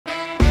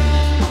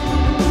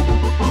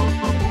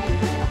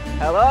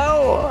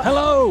Hello!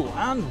 Hello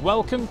and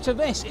welcome to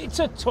this. It's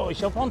a Toy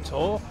Shop on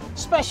Tour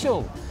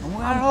special. And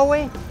where are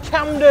we?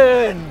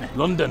 Camden!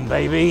 London,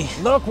 baby.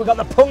 Look, we've got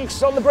the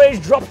punks on the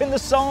bridge dropping the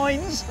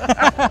signs.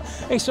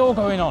 It's all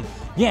going on.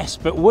 Yes,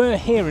 but we're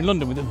here in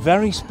London with a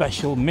very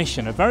special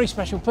mission, a very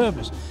special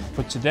purpose.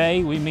 For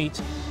today we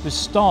meet the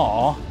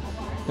star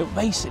that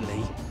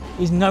basically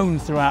is known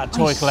throughout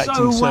toy collecting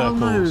so circles. Well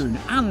known.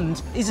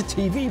 And is a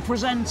TV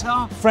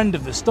presenter. Friend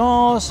of the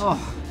stars.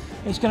 Oh,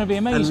 it's going to be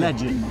amazing. a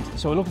legend.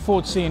 So we're looking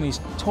forward to seeing his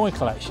toy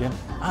collection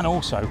and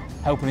also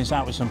helping us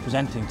out with some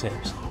presenting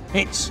tips.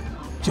 It's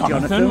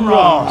Jonathan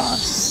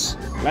Ross.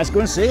 Let's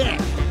go and see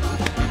it.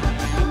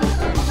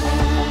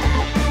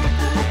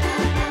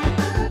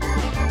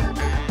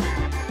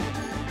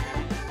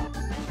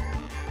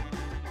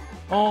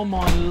 Oh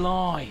my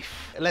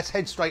life. Let's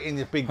head straight in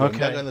the big room. Okay.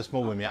 Don't go in the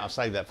small room yet. I'll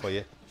save that for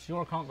you.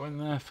 Sure I can't go in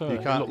there first? You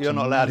can't. You're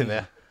not allowed in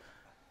there.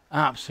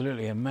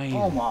 Absolutely amazing.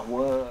 Oh my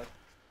word.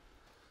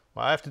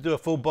 Well, I have to do a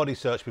full body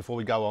search before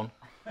we go on.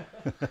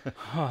 It's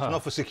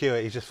not for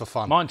security, it's just for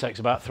fun. Mine takes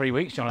about 3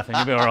 weeks, Jonathan.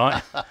 You'll be all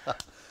right.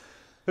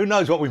 Who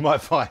knows what we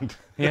might find?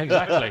 Yeah,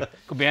 exactly.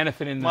 Could be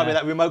anything in there. Might be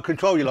that remote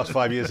control you lost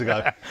 5 years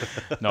ago.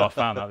 No, I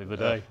found that the other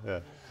day.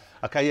 Yeah.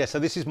 Okay, yeah, so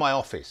this is my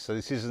office. So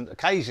this isn't,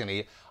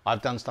 occasionally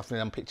I've done stuff with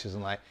them pictures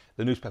and like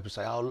the newspapers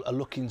say, oh, a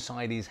look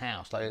inside his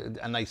house. Like,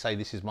 and they say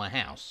this is my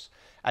house.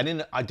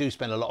 And I do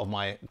spend a lot of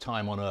my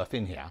time on earth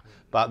in here,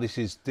 but this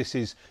used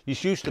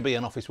to be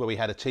an office where we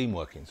had a team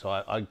working. So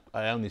I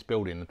own this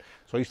building.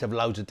 So I used to have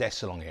loads of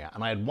desks along here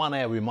and I had one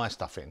area with my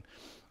stuff in.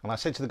 And I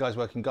said to the guys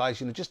working,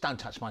 guys, just don't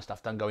touch my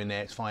stuff. Don't go in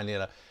there. It's fine.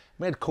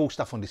 We had cool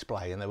stuff on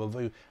display and they were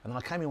and then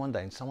I came in one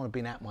day and someone had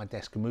been at my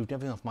desk and moved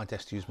everything off my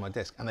desk to use my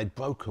desk and they'd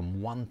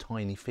broken one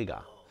tiny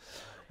figure,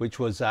 which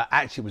was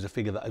actually it was a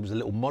figure that it was a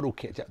little model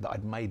kit that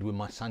I'd made with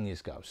my son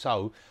years ago.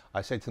 So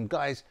I said to them,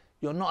 guys,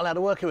 you're not allowed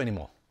to work here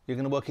anymore. You're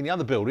going to work in the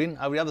other building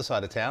over the other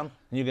side of town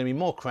and you're going to be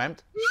more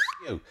cramped.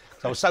 So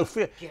I was so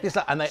fear.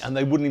 And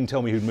they wouldn't even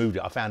tell me who'd moved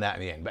it. I found out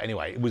in the end. But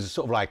anyway, it was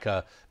sort of like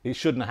it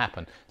shouldn't have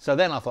happened. So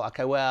then I thought,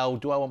 okay, well,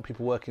 do I want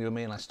people working with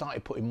me? And I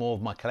started putting more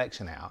of my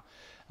collection out.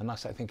 And I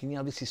started thinking,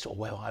 this is sort of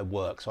where I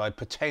work. So I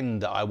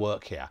pretend that I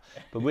work here.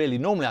 But really,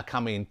 normally I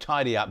come in,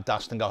 tidy up,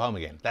 dust and go home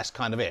again. That's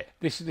kind of it.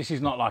 This is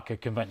not like a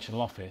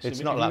conventional office. It's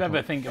if not you like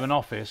ever think of an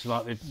office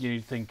like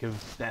you think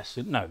of desks.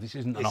 No, this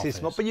isn't an office.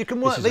 But you can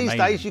work This is these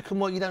amazing. days. You can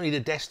work. You don't need a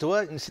desk to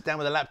work. You can sit down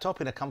with a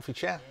laptop in a comfy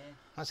chair.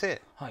 That's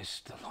it. Oh,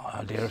 it's the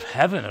idea of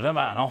heaven. I don't know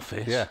about an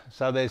office. Yeah.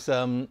 So there's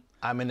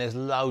there's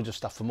loads of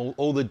stuff from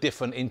all the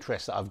different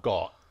interests that I've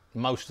got.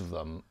 Most of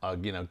them are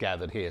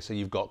gathered here. So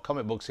you've got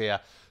comic books here,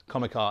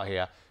 comic art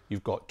here.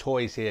 You've got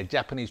toys here,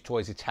 Japanese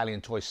toys, Italian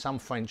toys, some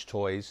French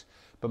toys,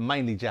 but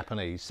mainly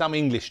Japanese. Some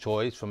English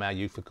toys from our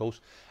youth, of course.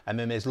 And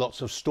then there's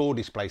lots of store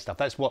display stuff.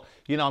 That's what,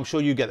 I'm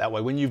sure you get that way.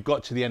 When you've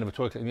got to the end of a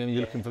toy collection,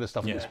 you're looking for the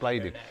stuff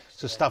displayed in.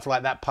 So stuff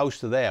like that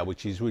poster there,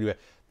 which is really,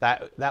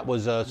 that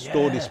was a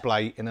store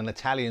display in an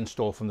Italian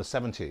store from the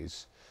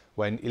 70s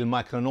when the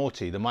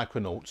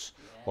Micronauts,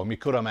 or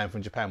Mikuro Man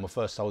from Japan were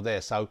first sold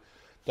there. So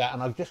that,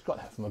 and I've just got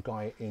that from a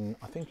guy in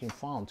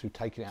France who'd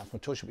taken it out from a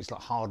toy shop. It's like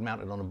hard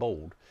mounted on a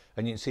board.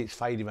 And you can see it's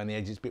fading around the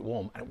edges, it's a bit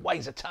warm, and it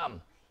weighs a ton.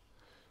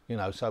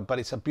 But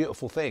it's a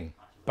beautiful thing.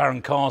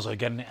 Baron Karza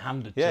getting it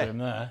handed to him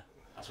there.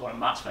 That's one of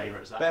Matt's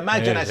favourites. But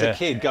imagine as a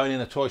kid going in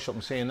a toy shop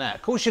and seeing that.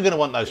 Of course you're going to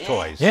want those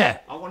toys. Yeah.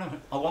 I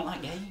want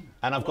that game.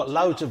 And I've got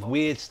loads of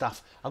weird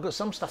stuff. I've got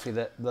some stuff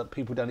here that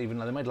people don't even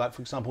know they made. Like,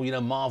 for example,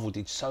 Marvel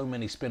did so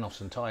many spin-offs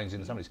and tie-ins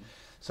in some of these.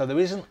 So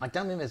I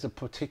don't think there's a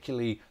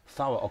particularly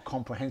thorough or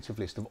comprehensive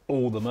list of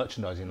all the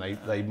merchandising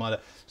they might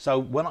have. So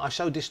when I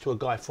showed this to a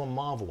guy from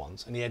Marvel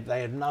once, and they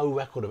had no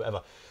record of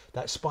ever,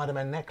 that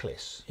Spider-Man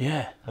necklace.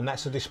 Yeah. And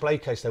that's a display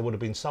case they would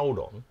have been sold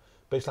on.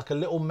 But it's like a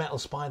little metal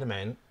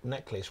Spider-Man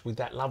necklace with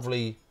that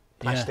lovely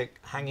plastic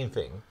hanging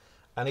thing.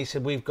 And he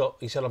said, I've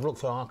looked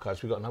through our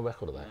archives, we've got no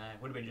record of that.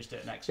 It would have been just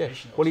at an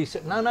exhibition. Well, he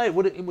said, no,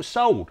 it was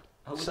sold.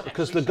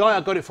 Because the guy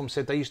I got it from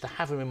said they used to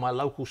have them in my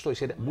local store. He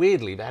said,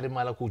 weirdly, they had it in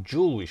my local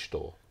jewellery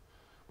store,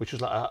 which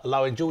was like a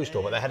low-end jewellery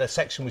store, but they had a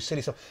section with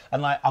silly stuff.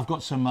 And like, I've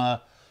got some,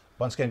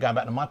 once again, going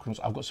back to Micronauts,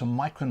 I've got some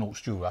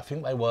Micronauts jewellery. I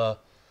think they were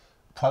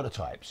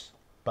prototypes,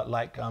 but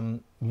like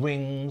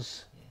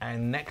rings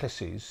and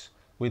necklaces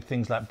with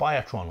things like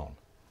Diaclone on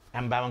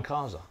and Baron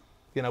Karza,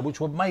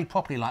 which were made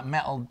properly, like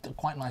metal,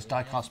 quite nice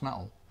die-cast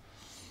metal.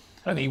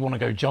 I don't think you want to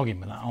go jogging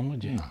with that on,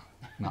 would you?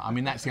 No, I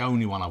mean, that's the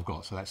only one I've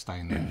got, so that's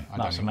staying there. I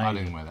don't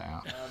even wear that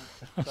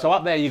out. So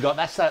up there you got,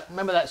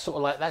 remember that sort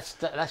of like,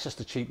 that's just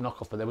a cheap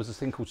knockoff, but there was this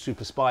thing called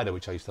Super Spider,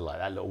 which I used to like,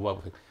 that little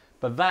rubber thing.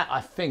 But that,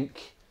 I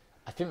think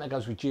that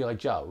goes with G.I.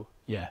 Joe.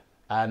 Yeah.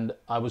 And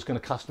I was going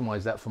to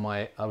customise that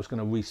I was going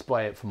to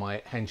respray it for my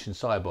Henshin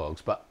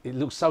Cyborgs, but it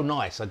looks so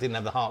nice, I didn't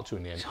have the heart to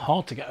in the end. It's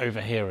hard to get over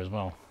here as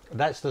well.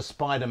 That's the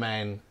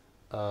Spider-Man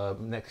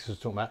necklace I was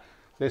talking about.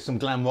 There's some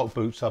glam rock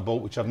boots I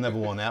bought, which I've never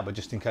worn out, but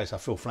just in case I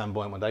feel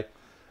flamboyant one day.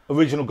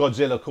 Original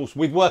Godzilla, of course,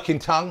 with working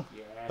tongue.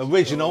 Yes,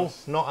 original,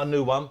 not a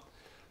new one.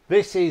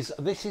 This is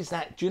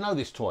that. Do you know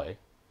this toy?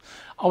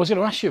 I was going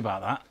to ask you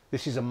about that.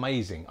 This is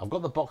amazing. I've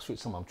got the box for it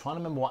somewhere. I'm trying to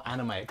remember what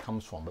anime it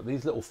comes from, but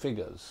these little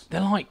figures. They're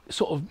like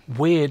sort of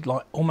weird,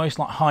 like almost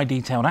like high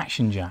detailed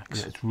action jacks.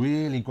 Yeah, it's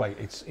really great.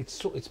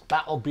 It's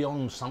Battle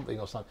Beyond something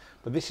or something.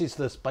 But this is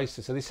the space.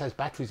 So this has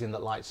batteries in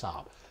that lights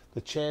up.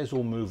 The chairs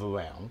all move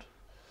around.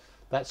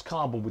 That's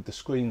cardboard with the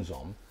screens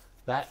on.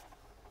 That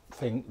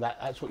thing,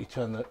 that's what you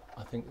turn the.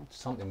 I think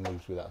something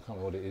moves with that. I can't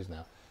remember what it is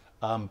now.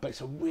 But it's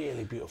a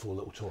really beautiful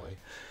little toy.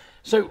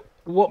 So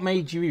what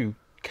made you?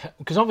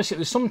 Because obviously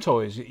there's some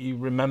toys that you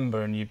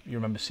remember and you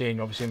remember seeing,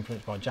 you're obviously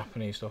influenced by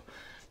Japanese stuff.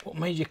 What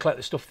made you collect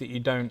the stuff that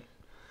you don't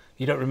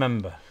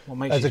remember? What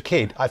makes As a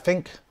kid, I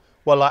think,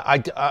 well,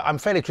 I'm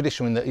fairly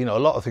traditional in that, you know, a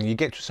lot of things, you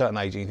get to a certain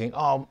age and you think,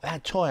 oh,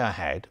 that toy I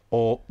had,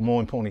 or more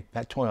importantly,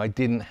 that toy I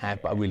didn't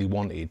have but I really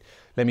wanted,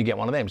 let me get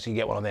one of them. So you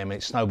get one of them and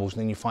it snowballs,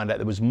 and then you find out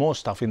there was more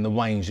stuff in the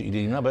range that you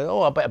didn't know, but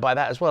oh, I better buy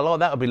that as well. Oh,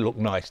 that would look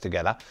nice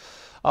together.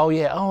 Oh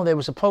yeah, oh, there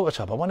was a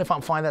prototype. I wonder if I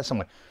can find that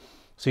somewhere.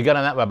 So you go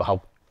down that rabbit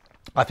hole.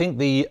 I think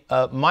the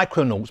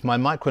Micronauts, my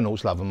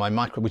Micronauts love,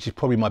 and which is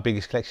probably my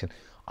biggest collection,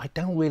 I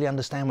don't really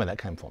understand where that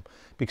came from,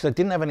 because I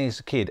didn't have any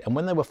as a kid, and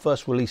when they were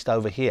first released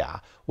over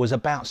here was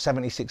about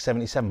 76,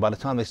 77. By the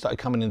time they started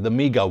coming in, the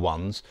Mego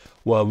ones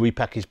were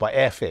repackaged by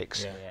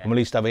Airfix and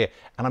released over here.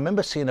 And I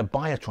remember seeing a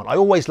Diaclone. I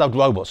always loved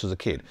robots as a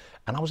kid,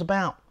 and I was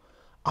about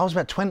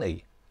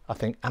 20, I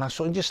think, and I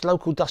saw in just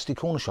local dusty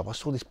corner shop, I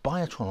saw this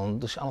Diaclone on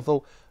the and I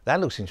thought,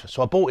 that looks interesting.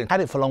 So I bought it, had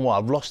it for a long while.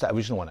 I've lost that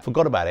original one, I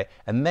forgot about it,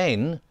 and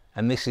then,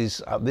 and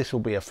this will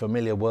be a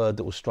familiar word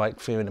that will strike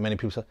fear into many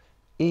people. So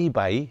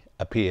eBay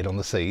appeared on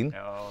the scene,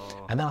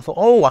 and then I thought,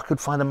 oh, I could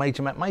find a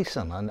Major Mac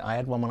Mason, and I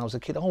had one when I was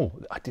a kid. Oh,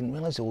 I didn't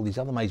realise there were all these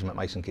other Major Mac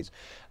Mason kits.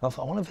 And I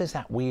thought, I wonder if there's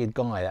that weird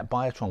guy, that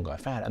Biotron guy I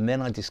found. And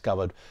then I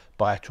discovered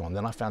Biotron.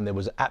 Then I found there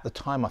was, at the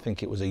time, I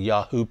think it was a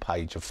Yahoo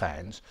page of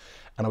fans,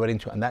 and I went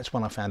into it, and that's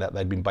when I found out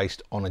they'd been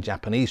based on a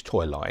Japanese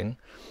toy line.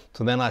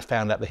 So then I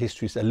found out the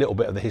history, a little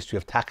bit of the history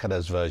of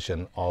Takada's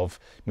version of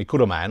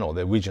Micronauts, or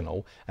the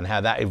original, and how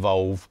that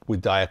evolved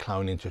with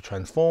Diaclone into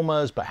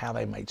Transformers, but how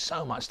they made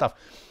so much stuff,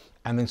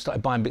 and then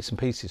started buying bits and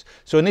pieces.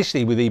 So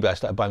initially with eBay, I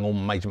started buying all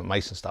Major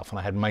Mason stuff, and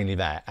I had mainly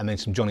that, and then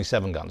some Johnny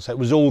 7 guns. So it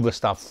was all the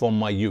stuff from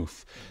my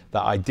youth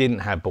that I didn't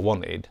have but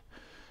wanted.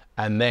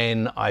 And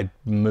then I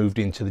moved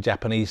into the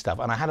Japanese stuff,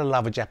 and I had a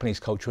love of Japanese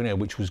culture in here,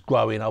 which was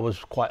growing. I was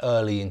quite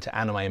early into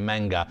anime and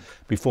manga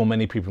before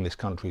many people in this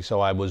country. So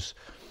I was,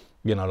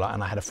 you know, like,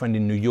 and I had a friend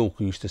in New York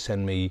who used to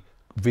send me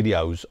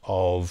videos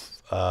of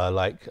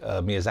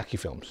Miyazaki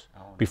films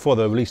before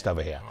they were released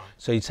over here.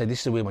 So he'd say,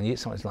 this is a weird one. You get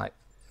something like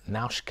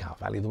Nausicaa,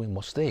 Valley of the Wind,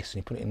 what's this? And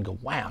you put it in and go,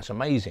 wow, it's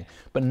amazing.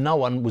 But no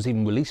one was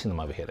even releasing them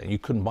over here. You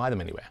couldn't buy them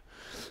anywhere.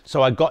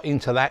 So I got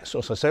into that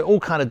sort of stuff. So it all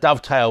kind of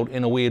dovetailed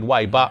in a weird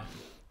way, but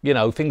you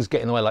know, things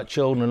get in the way, like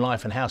children and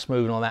life and house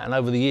moving and all that. And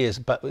over the years,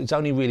 but it's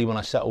only really when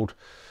I settled,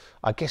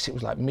 I guess it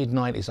was like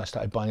mid-90s, I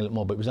started buying a little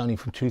more, but it was only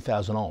from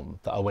 2000 on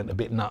that I went a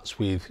bit nuts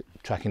with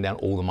tracking down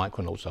all the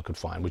Micronauts I could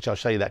find, which I'll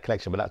show you that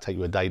collection, but that'll take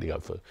you a day to go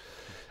through.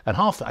 And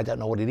half of it, I don't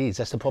know what it is.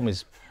 That's the problem,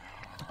 is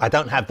I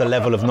don't have the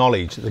level of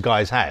knowledge that the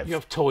guys have. You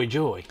have toy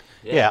joy.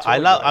 Yeah, I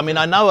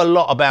know a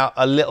lot about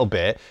a little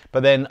bit,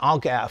 but then I'll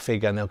get out a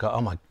figure and they'll go,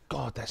 oh my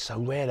God, that's so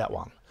rare, that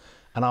one.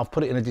 And I'll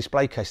put it in a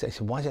display case. They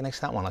said, why is it next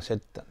to that one? I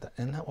said,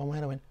 isn't that one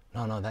where I went?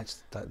 No,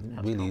 that's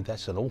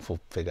an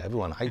awful figure.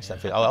 Everyone hates that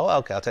figure. Oh,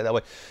 okay, I'll take that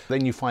away.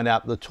 Then you find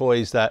out the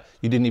toys that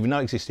you didn't even know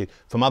existed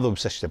from other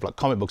obsessions. Like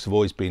comic books have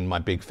always been my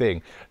big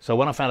thing. So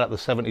when I found out the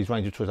 70s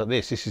range of toys like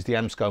this is the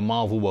Amsco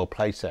Marvel World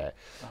playset.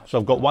 So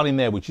I've got one in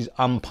there which is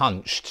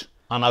unpunched,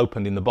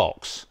 unopened in the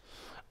box.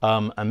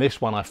 And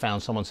this one I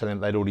found someone selling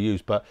that they'd already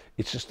used, but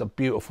it's just a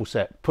beautiful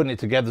set. Putting it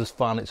together is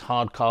fun. It's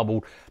hard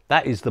cardboard.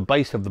 That is the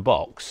base of the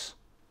box.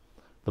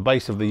 The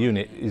base of the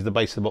unit is the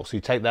base of the box, so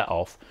you take that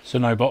off. So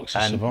no box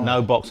to survive.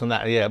 No box on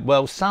that, yeah.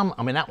 Well,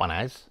 that one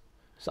has.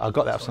 So I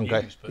got that from some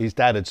guy. His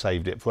dad had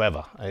saved it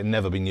forever. It had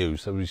never been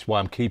used, so which is why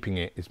I'm keeping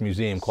it. It's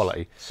museum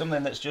quality.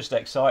 Something that's just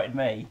excited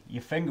me,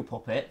 your finger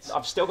puppets.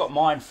 I've still got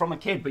mine from a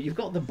kid, but you've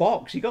got the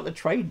box, you've got the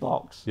trade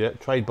box. Yeah,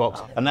 trade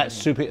box. And that's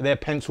super, they're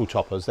pencil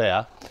choppers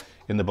there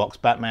in the box.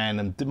 Batman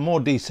and more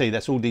DC,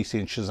 that's all DC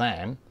and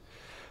Shazam.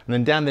 And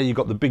then down there you've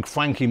got the big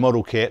Frankie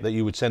model kit that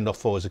you would send off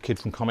for as a kid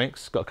from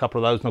comics. Got a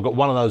couple of those, and I've got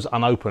one of those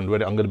unopened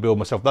where I'm going to build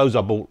myself. Those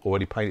I bought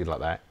already painted like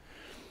that.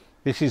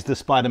 This is the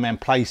Spider-Man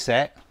play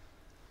set.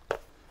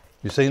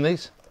 You seen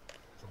these?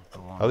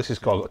 Oh, this is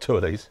cool. I've got two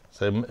of these.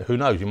 So who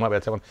knows, you might be able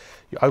to take one.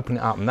 You open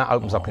it up and that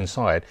opens up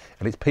inside,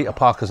 and it's Peter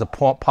Parker's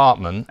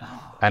apartment,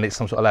 and it's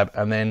some sort of lab.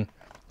 And then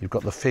you've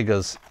got the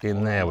figures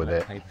in there with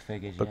it. Paper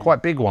figures, but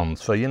quite big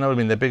ones. So you know what I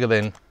mean, they're bigger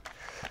than,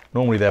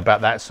 normally they're about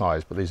that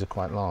size, but these are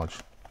quite large.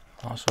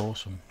 That's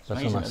awesome. It's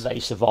amazing that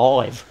they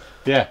survive.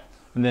 Yeah,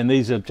 and then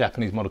these are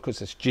Japanese model kits.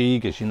 That's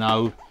Jig, as you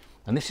know,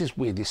 and this is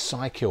weird. This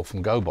Psykill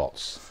from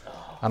GoBots,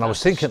 and I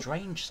was thinking,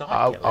 strange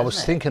Psykill, I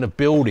was thinking of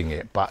building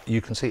it, but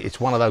you can see it's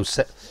one of those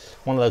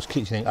kits.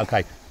 You think,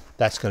 okay,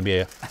 that's going to be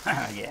a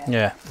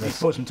yeah. You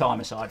put some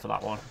time aside for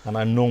that one. And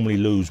I normally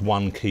lose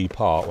one key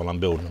part when I'm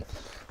building them.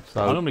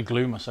 So I normally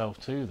glue myself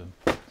to them.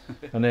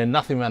 And then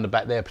nothing around the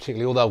back there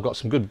particularly, although I've got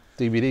some good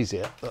DVDs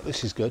here. But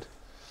this is good.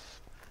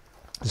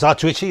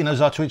 Zatoichi, you know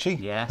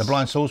Zatoichi? Yes. The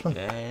Blind Swordsman?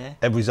 Yeah.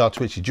 Every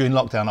Zatoichi. During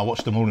lockdown, I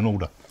watched them all in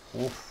order.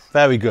 Oof.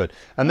 Very good.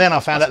 And then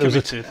I found out there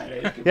was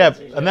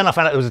and then I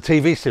found out there was a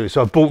TV series,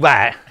 so I bought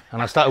that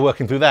and I started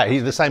working through that.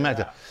 He's the same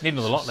actor. Need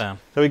another lockdown.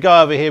 So we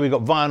go over here, we've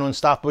got vinyl and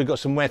stuff, but we've got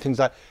some weird things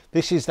like,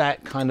 this is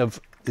that kind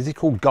of, is he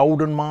called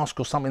Golden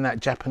Mask or something, that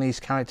Japanese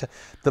character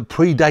that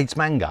predates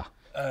manga?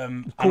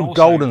 Called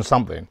Golden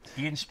something.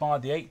 He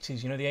inspired the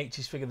 80s, you know, the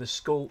 80s figure, the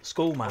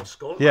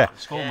Skullman. Yeah.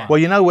 Skullman. Well,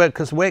 you know where,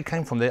 because where it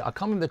came from, I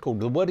can't remember what they're called.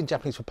 The word in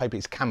Japanese for paper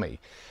is kami.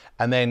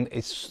 And then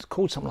it's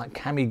called something like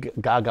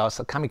kamikaga or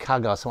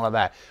something like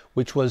that,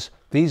 which was,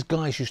 these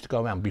guys used to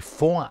go around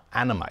before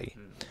anime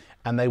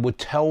and they would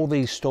tell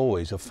these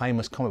stories of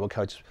famous comic book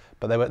characters,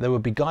 but there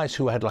would be guys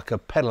who had like a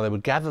peddler, they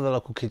would gather the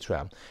local kids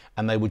around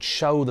and they would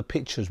show the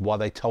pictures while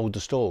they told the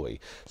story.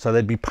 So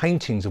there'd be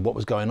paintings of what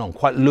was going on,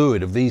 quite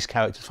lurid, of these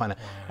characters.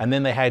 And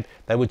then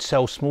they would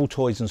sell small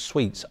toys and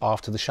sweets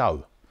after the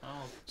show.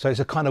 So it's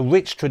a kind of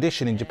rich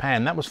tradition in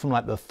Japan. That was from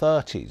like the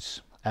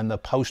 30s. And the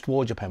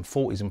post-war Japan,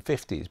 40s and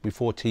 50s,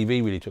 before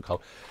TV really took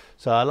hold.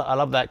 So I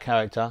love that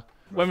character.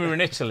 When we were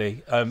in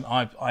Italy,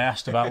 I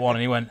asked about one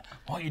and he went,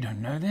 "What, you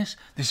don't know this?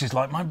 This is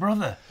like my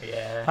brother."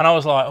 Yeah. And I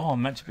was like, "Oh,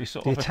 I'm meant to be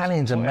sort of..." The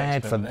Italians are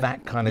mad for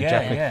that kind of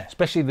Japanese,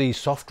 especially these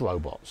soft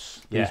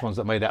robots. These ones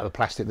that are made out of the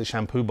plastic that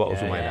shampoo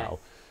bottles were made out of.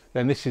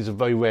 Then this is a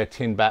very rare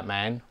tin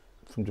Batman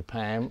from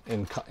Japan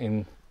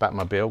in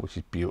Batmobile, which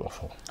is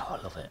beautiful. Oh,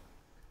 I love it.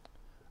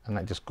 And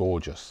that's just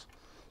gorgeous.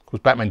 Because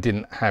Batman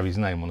didn't have his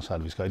name on the side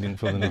of his car. He didn't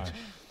feel the need to.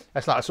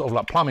 That's like a sort of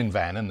like plumbing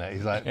van, isn't it?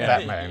 He's like,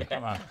 Batman.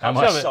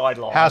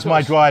 How's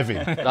my driving?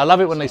 I love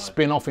it when they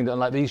spin off into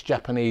like these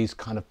Japanese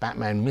kind of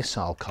Batman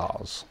missile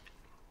cars.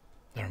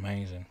 They're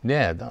amazing.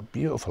 Yeah, they're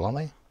beautiful, aren't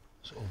they?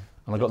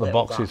 And I got the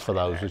boxes for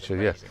those, which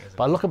are,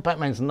 But I look at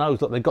Batman's nose,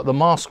 look, they've got the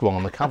mask wrong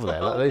on the cover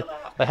there. Like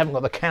they haven't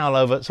got the cowl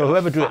over, so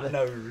whoever drew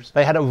it,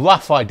 they had a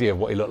rough idea of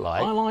what he looked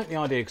like. I like the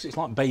idea because it's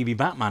like baby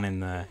Batman in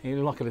there. He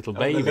looked like a little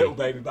baby. The little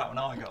baby Batman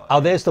I got.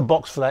 Oh, there's the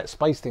box for that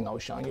space thing I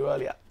was showing you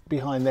earlier,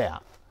 behind there.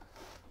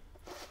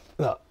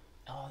 Look.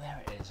 Oh, there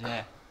it is,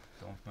 yeah.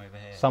 The one from over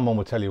here. Someone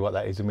will tell you what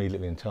that is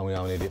immediately and tell me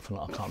I'm an idiot for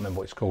not. I can't remember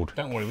what it's called.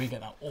 Don't worry, we get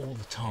that all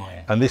the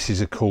time. And this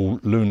is a cool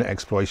lunar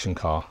exploration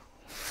car.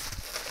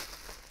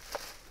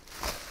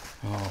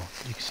 Oh,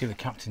 you can see the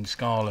Captain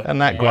Scarlet. Isn't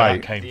that where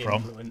great? That came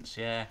from. Influence,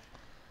 yeah.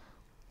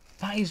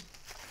 That is.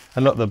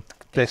 And look,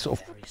 they're sort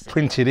of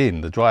printed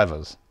in, the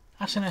drivers.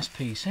 That's an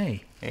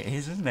SPC. It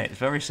is, isn't it? It's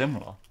very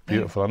similar.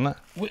 Beautiful, isn't it?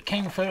 What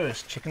came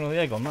first, chicken or the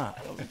egg on that?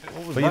 What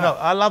was But that? you know,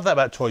 I love that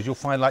about toys. You'll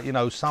find, like, you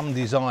know, some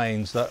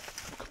designs that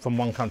from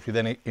one country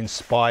then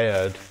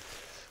inspired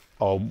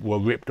or were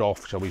ripped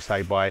off, shall we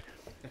say, by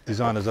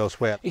designers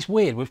elsewhere. It's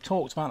weird. We've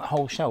talked about the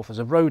whole shelf. There's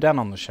a Rodin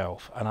on the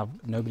shelf, and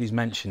nobody's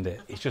mentioned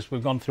it. It's just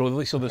we've gone through all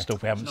this other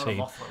stuff we haven't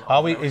seen.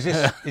 Are we? Is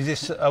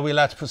this? Are we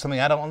allowed to put something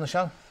adult on the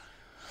show?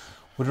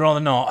 Would rather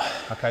not.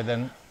 Okay,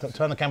 then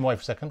turn the camera away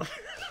for a second.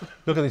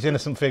 Look at this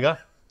innocent figure.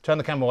 Turn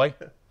the camera away.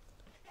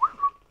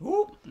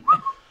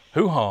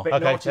 Hoo-ha.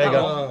 Okay, there you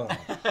go.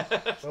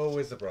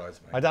 Always the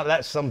bridesmaid. I don't.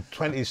 That's some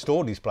 20s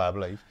store display, I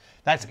believe.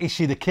 That's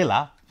Ishi the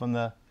Killer from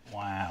the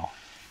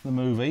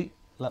movie.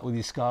 Like with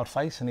his scarred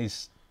face and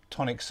his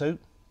tonic suit.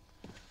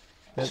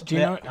 Do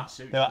you know?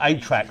 There are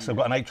 8 tracks. I've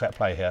got an 8-track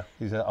player here.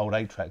 These are old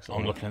 8 tracks.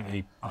 I'm looking at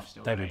the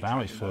David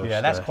Bowie's first. Yeah,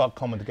 that's quite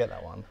common to get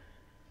that one.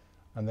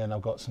 And then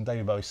I've got some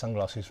David Bowie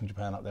sunglasses from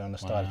Japan up there on the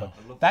style.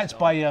 Wow. That's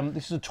by,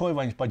 this is a toy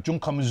range by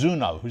Junko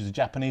Mizuno, who's a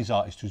Japanese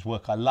artist whose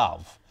work I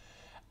love.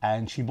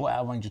 And she brought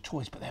out a range of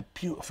toys, but they're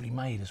beautifully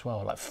made as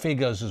well, like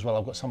figures as well.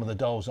 I've got some of the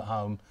dolls at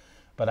home,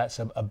 but that's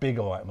a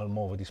bigger item,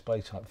 more of a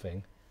display type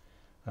thing.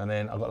 And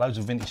then I've got loads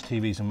of vintage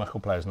TVs and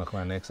record players knocking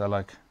around there because I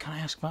like... Can I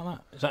ask about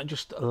that? Is that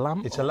just a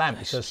lamp? It's a lamp.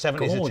 It's a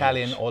 70s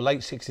Italian or late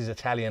 60s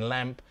Italian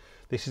lamp.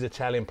 This is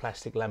Italian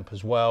plastic lamp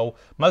as well.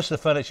 Most of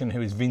the furniture in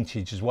here is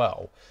vintage as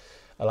well.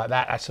 I like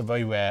that. That's a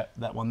very rare,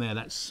 that one there.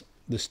 That's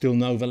the Still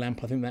Nova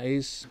lamp, I think that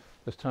is.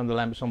 Let's turn the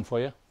lamps on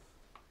for you.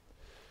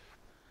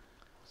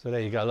 So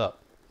there you go, look.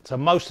 So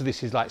most of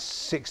this is like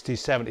 60s,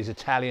 70s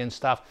Italian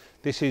stuff.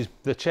 This is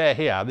the chair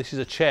here. This is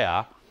a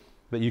chair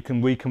that you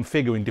can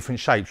reconfigure in different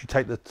shapes. You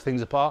take the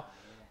things apart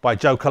by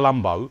Joe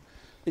Colombo.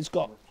 It's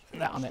got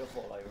that on it.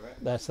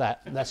 That's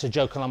that. That's a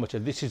Joe Colombo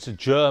chair. This is a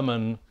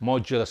German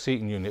modular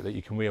seating unit that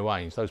you can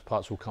rearrange. Those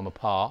parts will come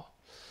apart.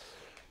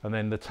 And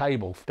then the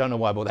table, don't know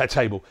why I bought that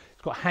table.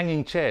 It's got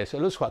hanging chairs, so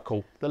it looks quite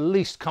cool. The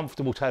least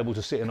comfortable table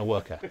to sit in and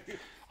work at.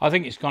 I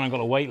think it's kind of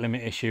got a weight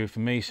limit issue for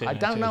me sitting I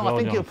don't know, I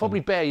think it'll probably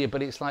bear you,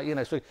 but it's like, you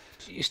know... So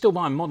you're still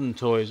buying modern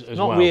toys as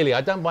well? Not really,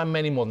 I don't buy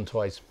many modern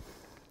toys.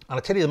 And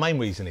I'll tell you the main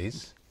reason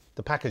is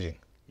the packaging.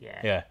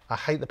 Yeah. I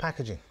hate the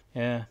packaging.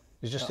 Yeah.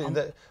 It's just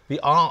the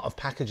art of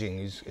packaging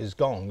is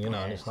gone, you know,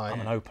 and it's like...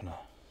 I'm an opener.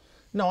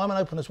 No, I'm an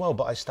opener as well,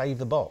 but I stave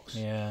the box.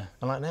 Yeah.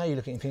 And like now you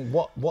look at it and think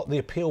what the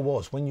appeal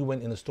was when you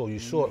went in the store, you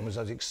saw it and it was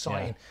as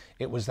exciting.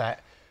 Yeah. It was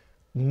that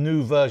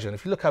new version.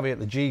 If you look over here at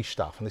the G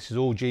stuff, and this is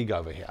all G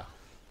over here,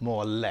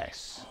 more or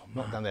less,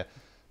 not down there.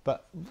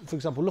 But for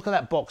example, look at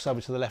that box over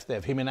to the left there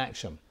of him in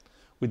action.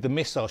 with the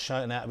missile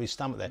shooting out of his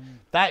stomach there.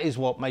 That is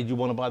what made you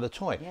want to buy the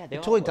toy. Yeah, the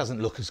toy doesn't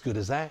look as good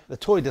as that. The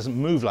toy doesn't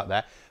move like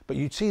that. But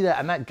you'd see that,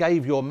 and that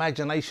gave your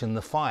imagination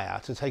the fire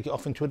to take it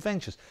off into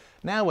adventures.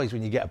 Nowadays,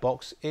 when you get a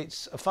box,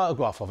 it's a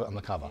photograph of it on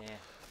the cover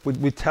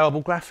with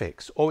terrible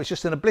graphics, or it's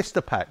just in a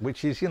blister pack,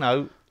 which is, you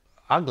know,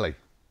 ugly.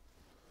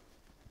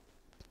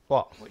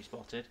 What? What you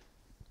spotted?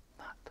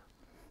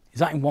 Is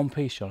that in one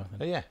piece,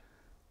 Jonathan? Yeah.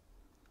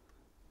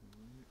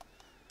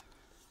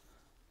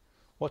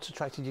 What's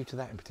attracted you to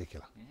that in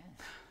particular? Yeah.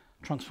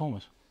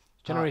 Transformers.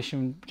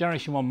 Generation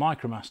 1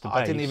 Micromaster base.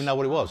 I didn't even know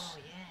what it was.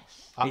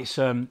 Oh, yes.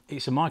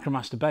 It's a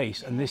Micromaster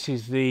base, and this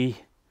is the...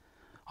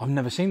 I've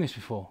never seen this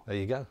before. There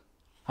you go.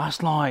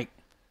 That's like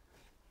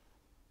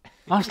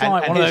one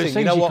of those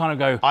things you kind of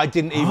go... I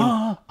didn't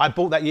even... I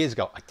bought that years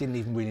ago. I didn't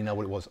even really know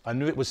what it was. I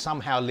knew it was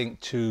somehow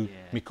linked to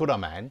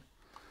Micronauts,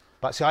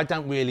 but see, I'm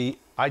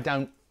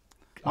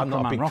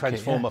not a big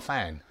Transformer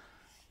fan.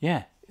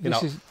 Yeah.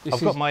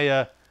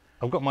 I've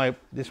got my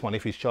this one,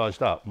 if he's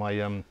charged up, my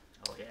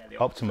the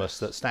Optimus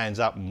that stands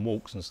up and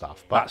walks and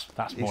stuff. But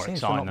that's more it seems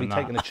exciting to not be than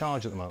taking a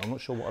charge at the moment. I'm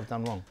not sure what I've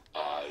done wrong.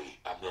 I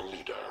am the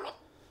leader.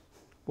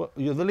 What?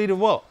 You're the leader of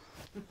what?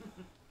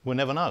 We'll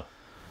never know.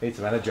 It's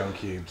a John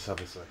cubes,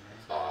 obviously.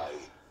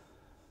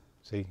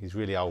 See, he's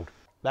really old.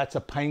 That's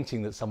a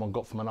painting that someone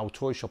got from an old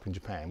toy shop in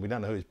Japan. We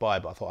don't know who it's by,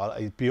 but I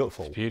thought it's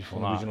beautiful. It's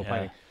beautiful, original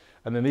painting.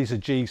 And then these are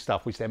G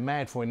stuff, which they're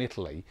mad for in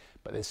Italy,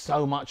 but there's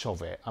so much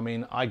of it. I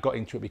mean, I got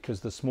into it because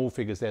the small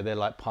figures there, they're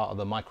like part of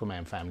the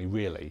Microman family,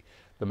 really,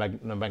 the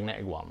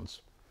magnetic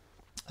ones.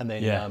 And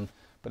then,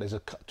 but there's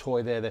a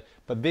toy there.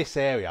 But this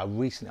area,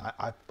 recently,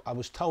 I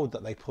was told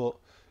that they put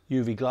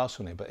UV glass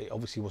on it, but it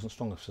obviously wasn't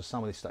strong enough, so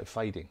some of this started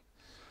fading.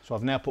 So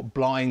I've now put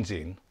blinds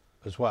in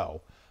as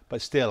well,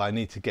 but still I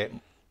need to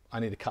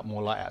cut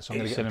more light out. So I'm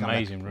going to get an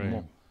amazing room.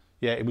 More.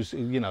 Yeah, it was,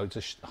 you know,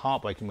 it's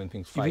heartbreaking when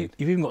things fade.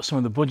 You've even got some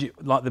of the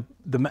budget, like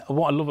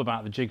what I love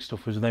about the Jig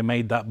stuff was they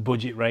made that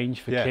budget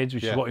range for kids,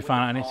 which is what we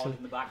found out in Italy.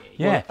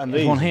 Yeah, and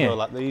these one here, well,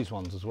 like these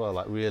ones as well,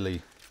 like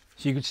really.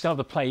 So you could still have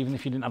the play, even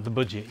if you didn't have the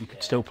budget, you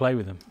could still play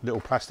with them.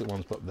 Little plastic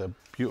ones, but they're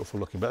beautiful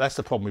looking. But that's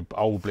the problem with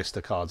old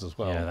blister cards as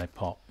well. Yeah, they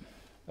pop.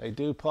 They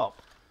do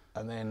pop.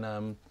 And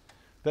then,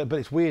 but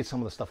it's weird,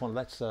 some of the stuff on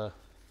that's,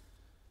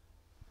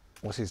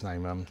 what's his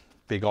name,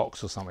 Big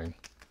Ox or something.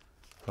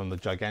 From the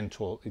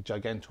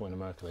Gigantor in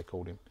America, they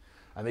called him.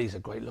 And these are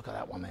great. Look at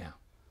that one there.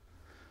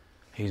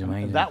 He's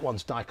amazing. And that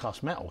one's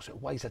die-cast metal, so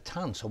it weighs a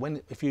ton. So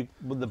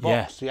with the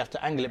box, you have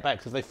to angle it back,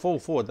 because if they fall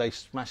forward, they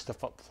smash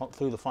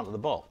through the front of the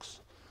box.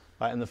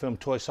 Like in the film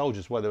Toy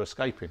Soldiers, where they're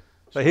escaping.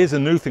 So here's a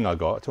new thing I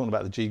got, talking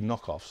about the G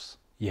knockoffs.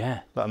 Yeah.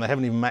 And they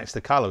haven't even matched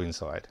the colour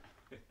inside.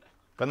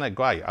 But they're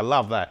great. I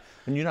love that.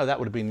 And you know that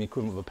would have been the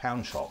equivalent of a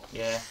pound shop.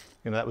 Yeah.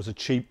 You know, that was a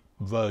cheap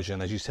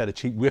version, as you said, a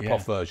cheap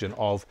rip-off version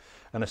of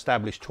an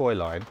established toy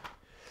line.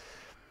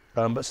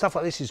 But stuff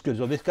like this is good.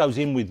 So this goes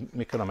in with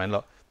Micronauts.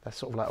 Look, that's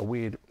sort of like a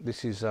weird.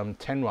 This is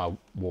Tenra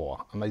War,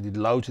 and they did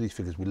loads of these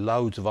figures with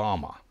loads of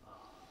armour,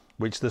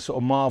 which the sort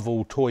of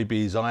Marvel Toy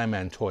Biz Iron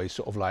Man toys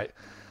sort of like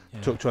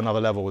took to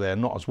another level there.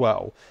 Not as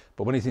well,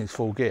 but when he's in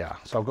full gear.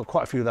 So I've got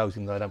quite a few of those,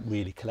 even though I don't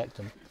really collect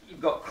them.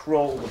 You've got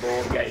Crawl, the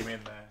board game, in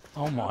there.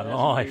 Oh my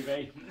life!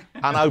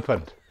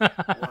 Unopened.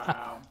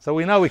 Wow. So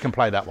we know we can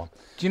play that one.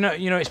 Do you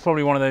know it's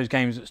probably one of those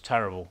games that's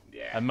terrible.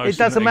 Yeah. And most It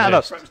doesn't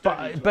matter,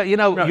 but you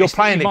know, you're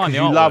playing it because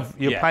you love.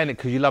 You're playing it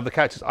because you love the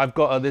characters. I've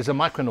got there's a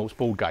Micronauts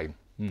board game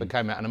that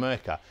came out in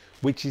America,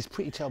 which is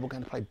pretty terrible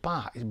game to play.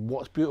 But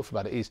what's beautiful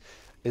about it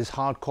is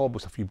hard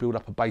cardboard stuff. You build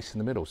up a base in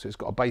the middle, so it's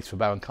got a base for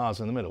Baron Cars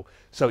in the middle,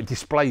 so it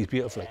displays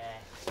beautifully.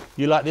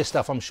 You like this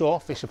stuff, I'm sure.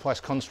 Fisher Price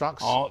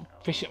constructs. Oh,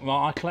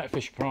 I collect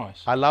Fisher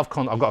Price. I love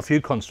I've got a few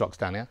constructs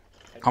down here.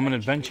 I'm an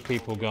adventure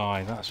people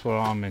guy. That's what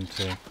I'm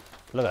into.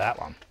 Look at that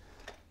one.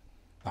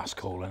 That's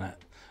cool, isn't it?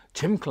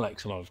 Tim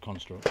collects a lot of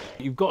constructs.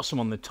 You've got some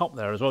on the top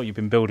there as well. You've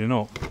been building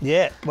up.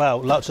 Yeah.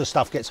 Well, lots of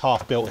stuff gets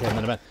half built here in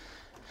a minute.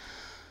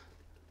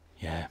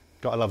 Yeah.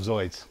 Gotta love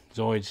Zoids.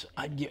 Zoids.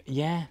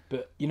 Yeah,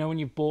 but you know when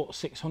you've bought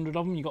 600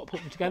 of them, you've got to put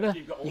them together.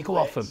 You go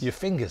off them. Your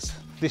fingers.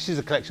 This is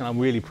a collection I'm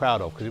really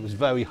proud of because it was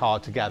very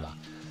hard to gather.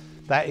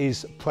 That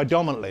is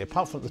predominantly,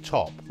 apart from at the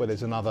top where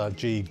there's another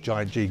giant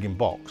Jigen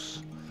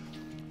box,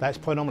 that's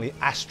predominantly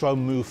Astro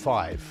Mu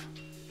 5.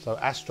 So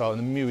Astro and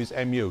the Mu is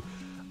MU.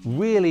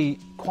 Really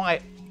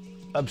quite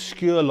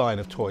obscure line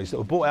of toys that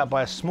were bought out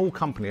by a small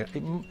company.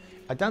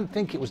 I don't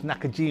think it was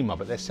Nakajima,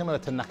 but they're similar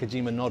to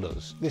Nakajima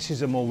Nodders. This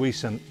is a more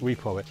recent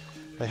repro of it.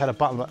 They had a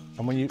button,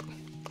 and when you...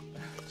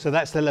 So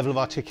that's their level of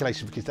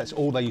articulation because that's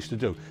all they used to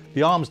do.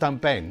 The arms don't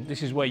bend.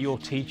 This is where you're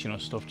teaching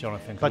us stuff,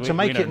 Jonathan. But to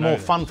make it more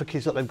fun for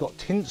kids, they've got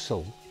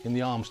tinsel in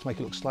the arms to make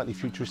it look slightly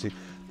futuristic.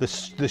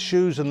 The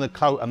shoes and the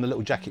coat and the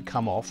little jacket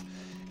come off.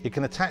 It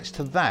can attach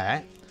to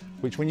that,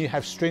 which when you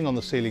have string on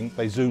the ceiling,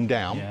 they zoom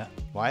down,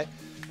 right?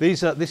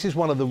 This is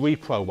one of the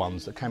repro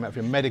ones that came out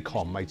from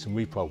Medicom, made some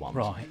repro ones.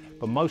 Right.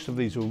 But most of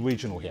these are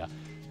original here.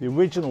 The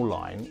original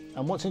line,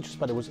 and what's interesting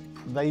about it was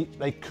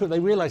they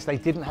realised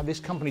this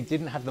company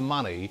didn't have the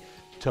money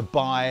to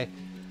buy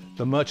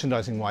the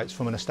merchandising rights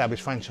from an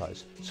established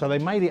franchise. So they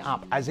made it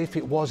up as if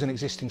it was an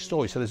existing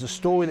story. So there's a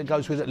story that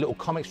goes with it, a little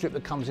comic strip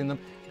that comes in them.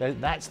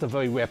 That's the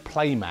very rare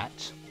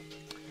playmat.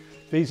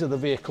 These are the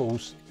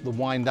vehicles, the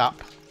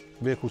wind-up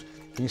vehicles.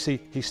 And you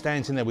see, he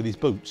stands in there with his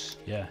boots.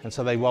 Yeah. And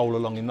so they roll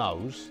along in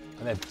those.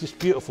 And they're just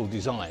beautiful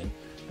design.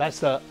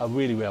 That's a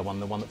really rare one,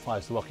 the one that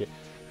fires the rocket.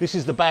 This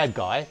is the bad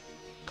guy.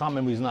 Can't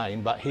remember his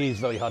name, but he's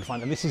very hard to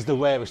find. And this is the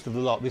rarest of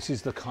the lot. This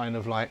is the kind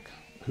of like,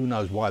 who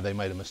knows why they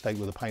made a mistake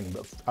with the painting,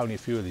 but only a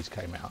few of these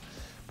came out.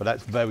 But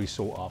that's very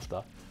sought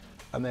after.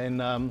 And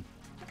then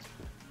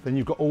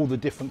you've got all the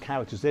different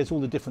characters. There's all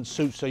the different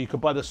suits. So you could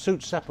buy the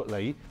suits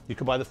separately. You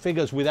could buy the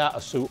figures without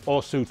a suit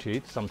or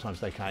suited. Sometimes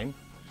they came.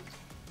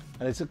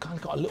 And it's kind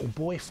of got a little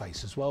boy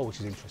face as well, which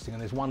is interesting.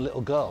 And there's one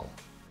little girl.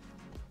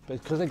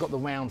 But because they've got the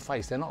round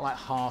face, they're not like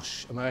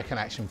harsh American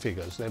action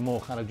figures. They're more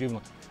kind of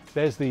juvenile.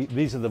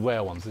 These are the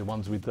rare ones, the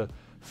ones with the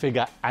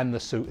figure and the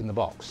suit in the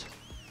box.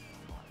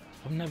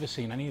 I've never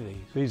seen any of these.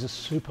 These are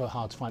super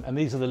hard to find, and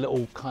these are the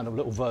little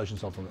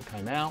versions of them that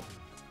came out.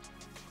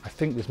 I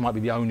think this might be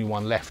the only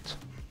one left.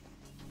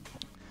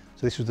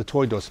 So this was the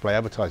toy display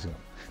advertising them.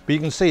 But you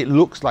can see it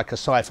looks like a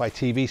sci-fi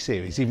TV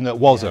series, even though it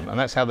wasn't, and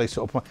that's how they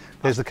sort of.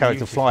 There's the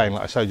character flying,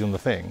 like I showed you on the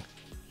thing.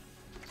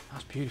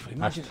 That's beautiful.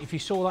 Imagine if you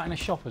saw that in a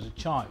shop as a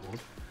child.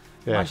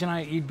 Imagine how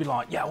you'd be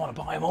like, yeah, I want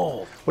to buy them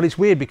all. Well, it's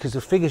weird because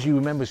the figures you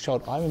remember as a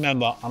child, I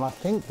remember, and I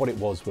think what it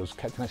was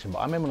Captain Action, but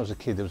I remember when I was a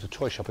kid, there was a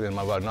toy shop at the end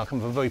of my road, and I come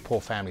from a very poor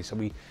family, so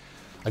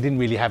I didn't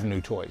really have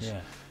new toys,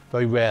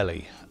 very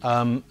rarely.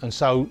 And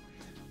so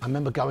I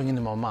remember going in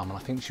to my mum, and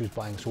I think she was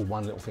buying us all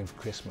one little thing for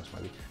Christmas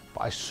maybe,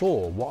 but I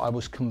saw what I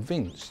was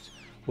convinced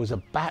was a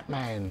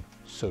Batman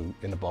suit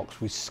in the box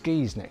with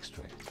skis next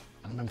to it.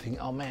 And I remember thinking,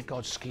 oh man,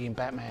 God, skiing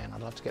Batman,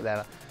 I'd love to get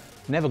that.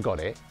 Never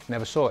got it,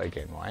 never saw it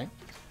again, right?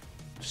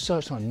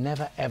 Searched on,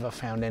 never ever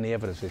found any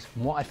evidence of this.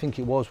 And what I think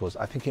it was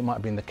I think it might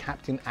have been the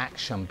Captain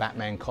Action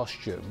Batman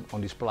costume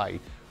on display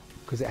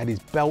because it had his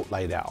belt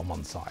laid out on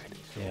one side.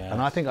 Yeah. And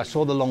I think I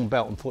saw the long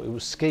belt and thought it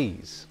was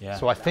skis. Yeah.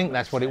 So I think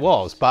that's what it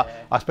was. But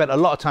I spent a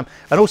lot of time.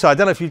 And also, I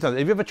don't know if you've done it.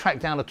 Have you ever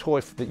tracked down a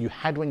toy that you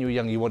had when you were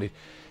young, you wanted,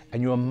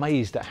 and you're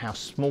amazed at how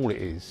small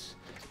it is?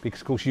 Because,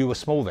 of course, you were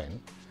small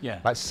then. Yeah.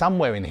 Like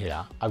somewhere in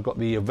here, I've got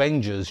the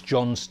Avengers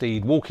John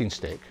Steed walking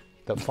stick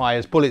that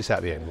fires bullets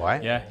out the end,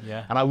 right? Yeah,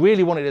 yeah. And I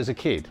really wanted it as a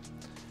kid.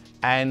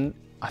 And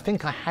I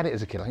think I had it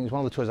as a kid. I think it was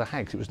one of the toys I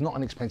had because it was not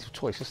an expensive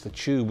toy. It's just a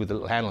tube with a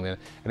little handle on it.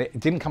 And it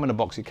didn't come in a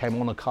box, it came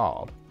on a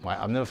card, right?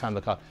 I've never found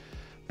the card.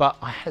 But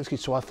I had it as a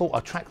kid, so I thought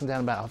I'd track them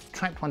down I've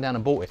tracked one down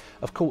and bought it,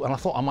 of course, and I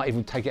thought I might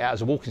even take it out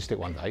as a walking stick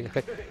one day,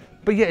 okay?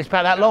 But yeah, it's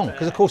about that long,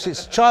 because of course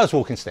it's a child's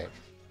walking stick.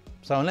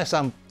 So unless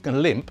I'm gonna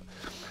limp,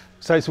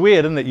 so it's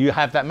weird, isn't it? You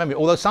have that memory.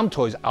 Although some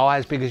toys are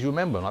as big as you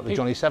remember, like the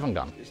Johnny 7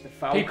 gun. It's the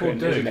Falcon,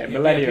 isn't it?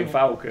 Millennium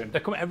Falcon. They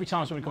come every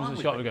time somebody comes to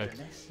the shop. They go,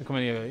 they come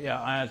in here.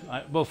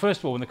 Yeah, well, first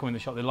of all, when they come in the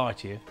shop, they lie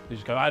to you. They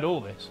just go, I had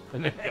all this.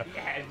 And they go,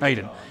 no, you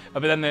didn't.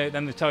 But then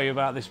they tell you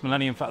about this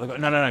Millennium Falcon. They go,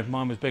 no,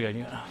 mine was bigger. And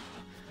you go, oh,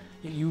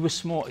 you were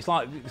small. It's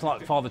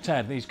like Father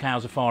Ted. These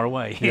cows are far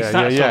away. Yeah,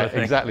 sort of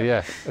thing. Exactly.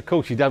 Yeah. Of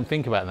course, you don't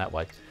think about it in that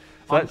way.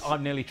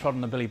 I've nearly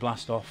trodden a Billy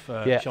Blastoff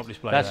shop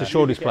display. That's a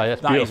shore display.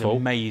 That's beautiful. That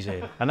is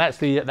amazing. And that's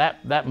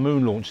that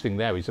moon launch thing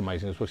there is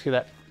amazing as well. See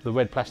the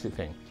red plastic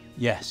thing?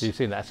 Yes. You've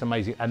seen that? That's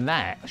amazing. And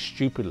that,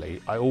 stupidly,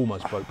 I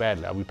almost broke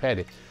badly. I repaired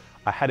it.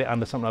 I had it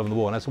under something over the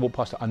wall, and as I walked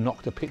past it, I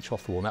knocked a picture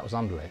off the wall, and that was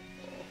under it.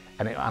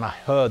 And I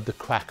heard the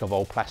crack of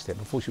old plastic.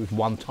 Unfortunately, it was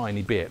one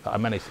tiny bit, but I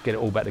managed to get it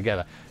all back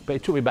together. But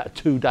it took me about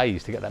 2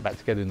 days to get that back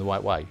together in the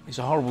right way. It's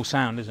a horrible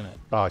sound, isn't it?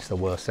 Oh, it's the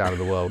worst sound in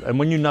the world. And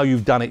when you know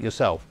you've done it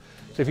yourself.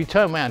 So if you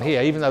turn around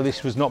here, even though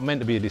this was not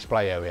meant to be a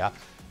display area,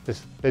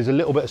 there's a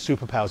little bit of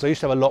superpowers. I used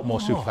to have a lot more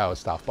superpower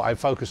stuff, but I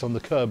focus on the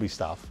Kirby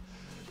stuff.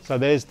 So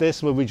there's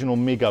some original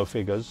Mego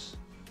figures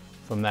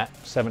from that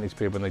 70s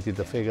period when they did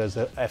the figures,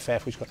 the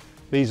FF,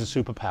 these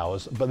are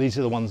superpowers, but these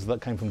are the ones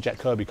that came from Jack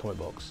Kirby comic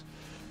books.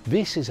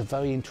 This is a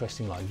very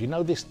interesting line. Do you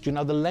know this? Do you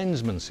know the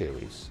Lensman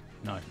series?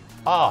 No.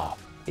 Ah,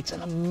 it's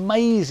an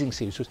amazing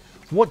series.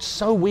 What's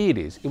so weird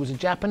is it was a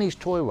Japanese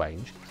toy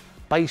range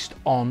based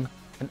on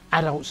an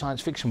adult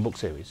science fiction book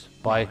series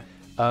by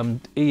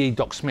E.E.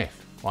 Doc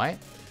Smith, right?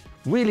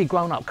 Really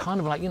grown up, kind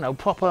of like, you know,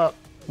 proper,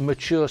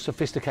 mature,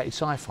 sophisticated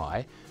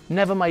sci-fi.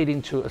 Never made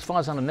into, as far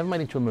as I know, never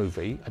made into a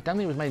movie. I don't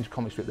think it was made into a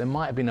comic strip. There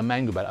might have been a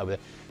manga about it over there,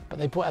 but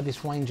they brought out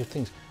this range of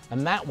things.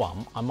 And that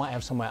one, I might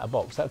have somewhere out of a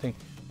box. That thing,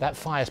 that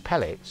fires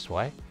pellets,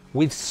 right?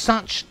 With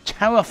such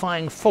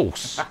terrifying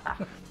force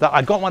that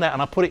I got one out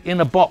and I put it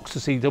in a box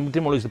to see, didn't want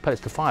to lose the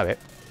pellets to fire it.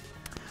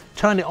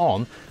 Turned it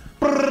on,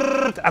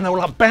 and they were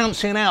like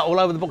bouncing out all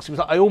over the box. It was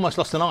like I almost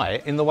lost an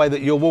eye in the way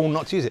that you're warned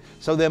not to use it.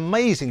 So they're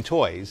amazing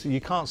toys. You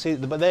can't see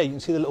it, but there you can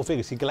see the little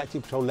figures, the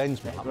Galactic Patrol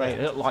Lensman.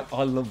 They look like,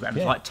 I love them,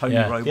 like Tony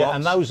robots. Yeah,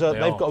 and those are,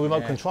 they've got a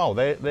remote control.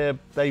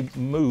 They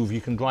move, you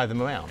can drive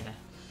them around.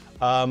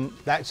 Yeah.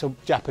 That's a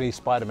Japanese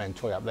Spider-Man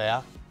toy up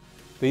there.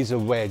 These are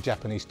rare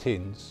Japanese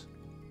tins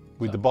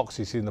with the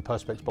boxes in the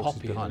Perspex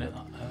boxes behind it.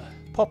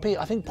 Poppy,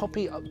 I think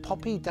Poppy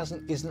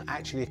isn't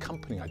actually a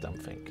company, I don't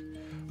think.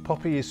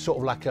 Poppy is sort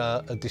of like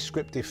a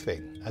descriptive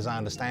thing, as I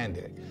understand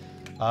it.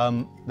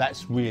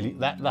 That's really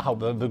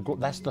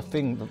that's the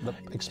thing that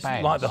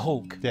expands. Like the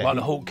Hulk, yeah, like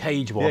the Hulk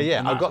cage one.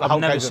 Yeah, I've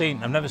never seen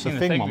the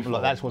thing one. before.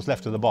 Like, that's what's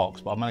left of the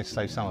box, but I managed to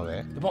save some of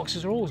it. The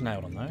boxes are always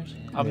nailed on those.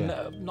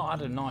 I've not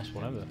had a nice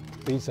one ever.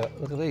 These are,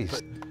 look at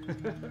these.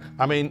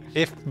 I mean,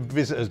 if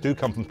visitors do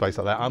come from a place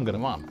like that, I'm going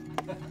to run.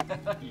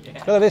 Yeah.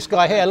 Look at this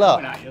guy here,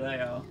 look.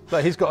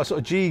 Look, he's got a sort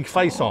of G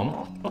face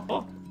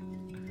on.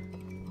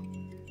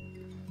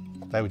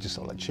 They were just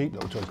sort of like cheap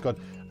little toys. God.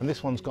 And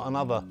this one's got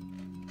another.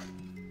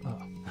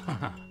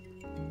 Oh.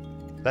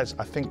 That's,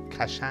 I think,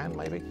 Kashan,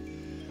 maybe.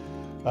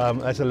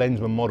 That's a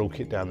Lensman model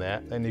kit down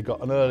there. Then you've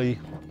got an early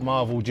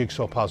Marvel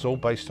jigsaw puzzle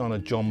based on a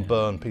John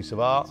Byrne piece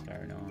of art.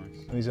 Very nice.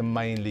 And these are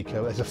mainly,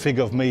 there's a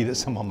figure of me that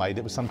someone made.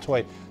 It was some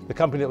toy. The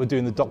company that were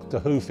doing the Doctor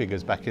Who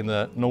figures back in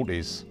the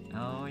noughties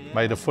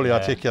made a fully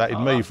articulated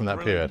me from that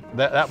period.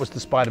 That was the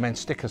Spider-Man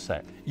sticker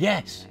set.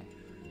 Yes.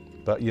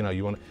 But you know,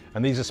 you want,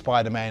 and these are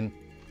Spider-Man,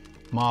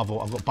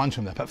 Marvel. I've got a bunch of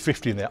them there, about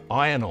 50 in there.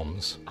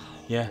 Iron-Ons.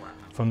 Yeah.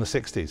 From the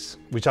 60s,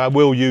 which I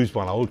will use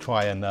one. I will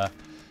try and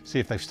see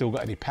if they've still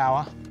got any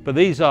power. But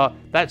these are,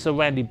 that's a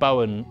Randy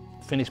Bowen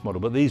finished model,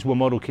 but these were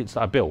model kits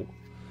that I built.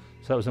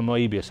 So that was a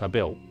Moebius I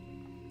built.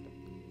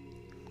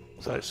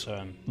 So it's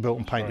built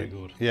and painted.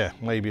 Very good. Yeah,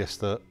 Moebius,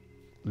 the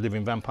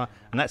living vampire.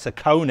 And that's a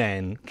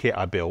Conan kit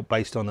I built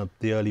based on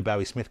the early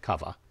Barry Smith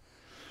cover.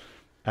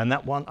 And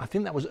that one, I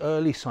think that was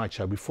early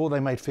Sideshow, before they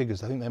made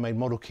figures. I think they made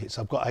model kits.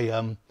 I've got a,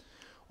 well,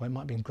 it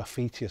might be in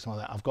graffiti or something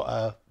like that. I've got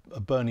a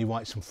Bernie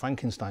Wright's and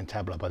Frankenstein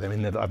tableau by them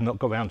in there that I've not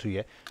got around to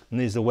yet. And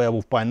there's the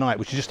Werewolf by Night,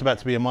 which is just about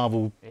to be a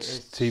Marvel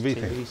TV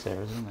thing.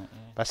 Series, isn't it? Yeah.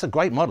 That's a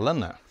great model,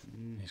 isn't it?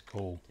 It's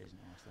cool. It is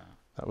nice,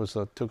 That was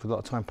took a lot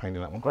of time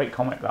painting that one. Great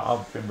comic that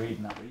I've been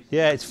reading that recently.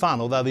 Yeah, it's fun,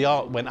 although the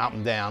art went up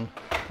and down.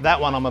 That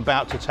one I'm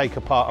about to take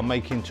apart and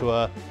make into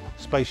a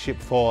spaceship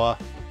for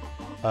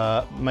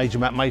Major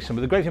Matt Mason.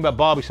 But the great thing about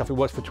Barbie stuff, it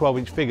works for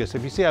 12-inch figures. So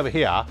if you see over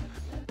here,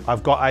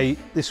 I've got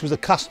this was a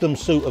custom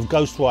suit of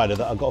Ghost Rider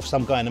that I got off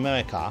some guy in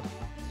America.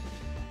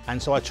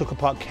 And so I took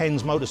apart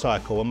Ken's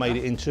motorcycle and made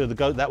it into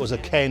that was a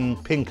Ken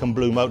pink and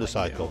blue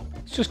motorcycle.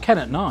 It's just Ken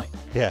at night.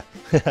 Yeah.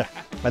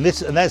 and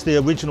there's the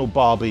original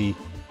Barbie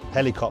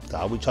helicopter,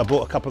 which I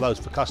bought a couple of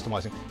those for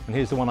customizing. And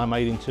here's the one I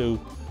made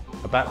into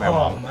a Batman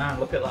one. Oh man,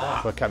 look at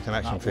that. For a Captain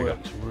Action figure.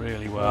 Works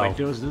really well. It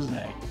does, doesn't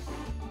it?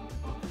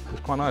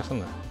 It's quite nice, isn't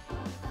it?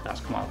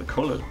 That's come out the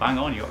colours. Bang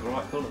on, you got the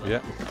right colour.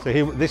 Yeah. So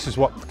here, this is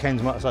what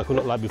Ken's motorcycle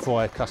looked like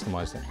before I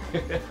customised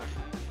it.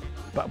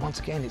 But once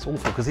again, it's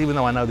awful, because even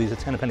though I know these are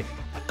 10 a penny,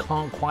 I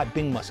can't quite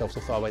bring myself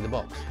to throw away the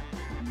box.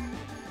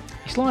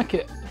 It's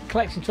like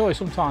collecting toys.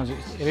 Sometimes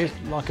it is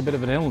like a bit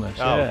of an illness.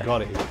 Oh, yeah.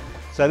 God, it is.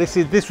 So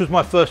this was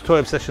my first toy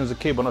obsession as a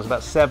kid when I was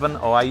about 7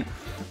 or 8.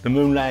 The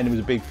moon landing was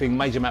a big thing.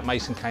 Major Matt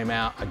Mason came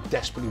out. I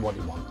desperately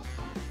wanted one.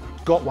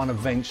 Got one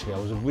eventually. I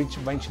was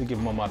eventually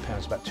given one by my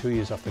parents about 2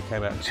 years after it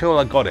came out. Until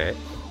I got it,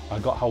 I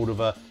got hold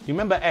of a. You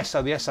remember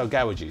Esso, the Esso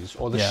garages,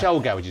 or the Shell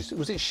garages?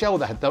 Was it Shell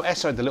that had?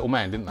 Esso had the little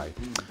man, didn't they?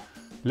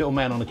 Little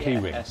man on a key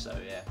ring. Esso,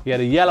 yeah. He had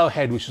a yellow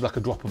head, which was like a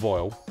drop of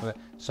oil,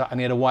 and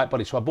he had a white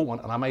body. So I bought one,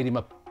 and I made him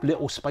a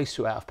little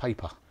spacesuit out of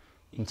paper.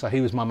 And so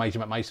he was my Major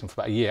Matt Mason for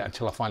about a year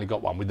until I finally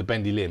got one with the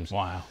bendy limbs.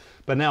 Wow.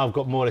 But now I've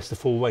got more or less the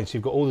full range. So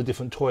you've got all the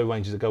different toy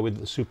ranges that go with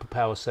the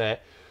superpower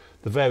set,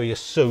 the various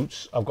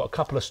suits. I've got a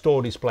couple of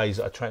store displays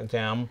that I tracked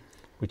down,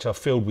 which are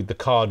filled with the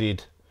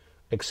carded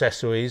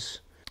accessories.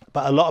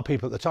 But a lot of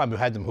people at the time who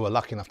had them, who were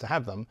lucky enough to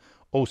have them,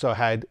 also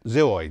had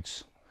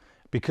Zeroids,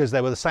 because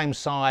they were the same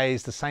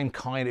size, the same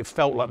kind. It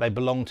felt like they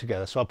belonged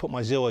together. So I put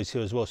my Zeroids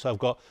here as well. So I've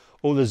got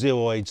all the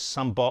Zeroids,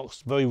 some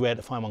boxed, very rare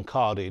to find one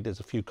carded. There's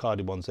a few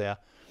carded ones there.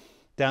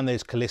 Down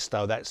there's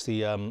Callisto, that's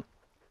the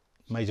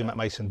Major Matt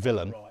Mason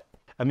villain. Right.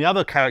 And the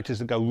other characters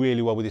that go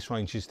really well with this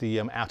range is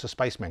the Outer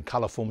Spacemen,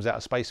 Colour Forms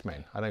Outer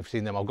Spacemen. I don't know if you've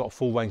seen them. I've got a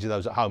full range of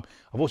those at home.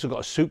 I've also got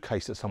a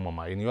suitcase that someone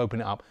made, and you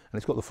open it up and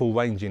it's got the full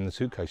range in the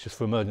suitcase just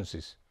for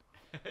emergencies.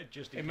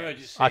 Just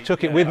emergency. I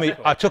took it with me.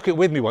 I took it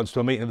with me once to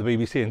a meeting at the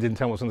BBC and didn't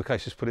tell me what's on the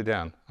case. Just put it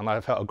down, and I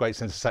felt a great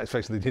sense of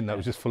satisfaction. They didn't know it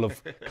was just full of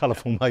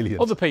colourful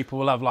aliens. Other people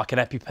will have like an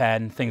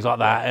EpiPen, things like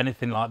that,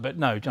 anything like. But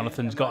no,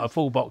 Jonathan's got a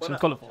full box of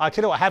colourful. I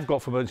tell you what I have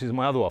got for emergencies in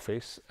my other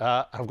office.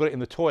 I've got it in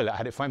the toilet. I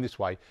had it framed this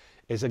way.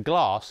 It's a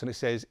glass, and it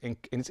says,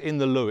 it's in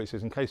the loo. It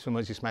says, "In case of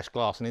emergency, smash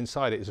glass," and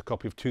inside it is a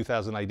copy of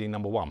 2000 AD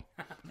 #1.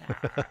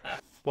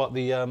 What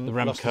the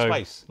Remco, Lost in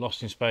Space?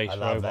 Lost in Space. I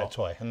love robot. that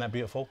toy. Isn't that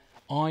beautiful?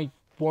 I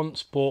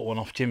once bought one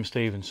off Jim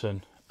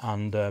Stevenson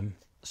and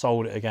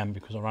sold it again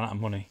because I ran out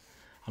of money,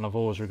 and I've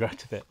always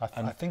regretted it.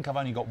 I think I've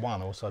only got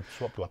one, also I've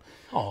swapped one.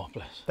 Oh,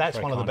 bless. That's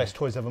one of the best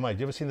toys ever made.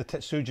 You ever seen the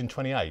Tetsujin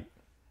 28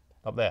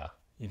 up there?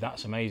 Yeah,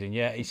 that's amazing.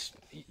 Yeah,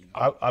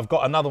 I've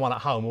got another one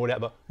at home already,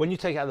 but when you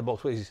take it out of the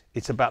box,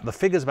 it's about, the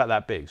figure's about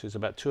that big, so it's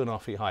about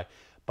 2.5 feet high,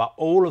 but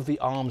all of the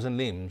arms and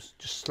limbs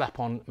just slap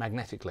on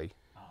magnetically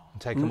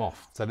and take them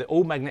off. So they're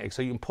all magnetic,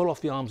 so you can pull off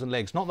the arms and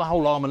legs, not the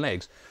whole arm and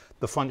legs,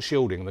 the front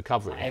shielding, the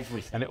covering.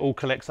 Everything. And it all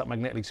collects up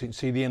magnetically so you can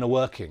see the inner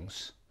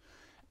workings.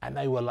 And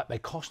they were like, they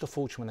cost a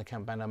fortune when they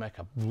came to Bandai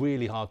America.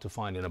 Really hard to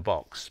find in a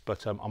box,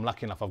 but I'm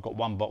lucky enough I've got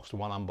one boxed and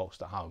one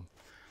unboxed at home.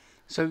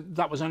 So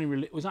that was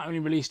only was that only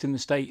released in the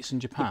States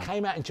and Japan? It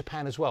came out in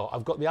Japan as well.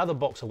 I've got the other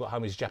box I've got at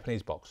home is a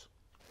Japanese box.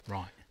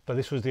 Right. But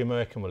this was the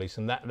American release,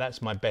 and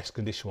that's my best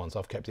condition ones.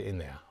 I've kept it in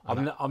there.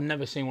 I've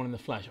never seen one in the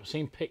flesh. I've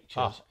seen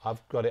pictures.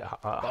 I've got it at home.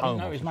 I didn't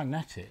know it was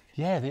magnetic.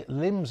 Yeah, the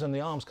limbs and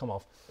the arms come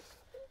off.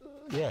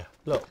 Yeah,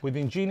 look, with the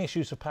ingenious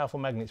use of powerful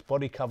magnets,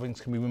 body coverings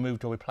can be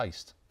removed or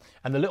replaced.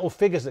 And the little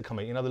figures that come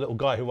in, you know, the little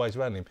guy who weighs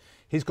around him,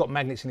 he's got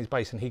magnets in his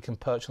base and he can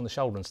perch on the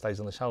shoulder and stays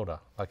on the shoulder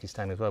like he's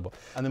standing as robot.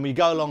 And then we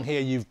go along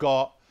here, you've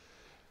got,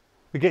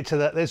 we get to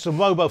that, there's some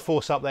Robo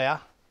Force up there.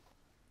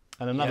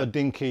 And another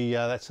dinky,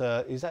 is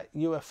that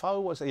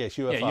UFO? What's that? Yes,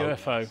 UFO. Yeah,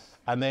 UFO.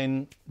 And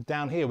then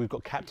down here we've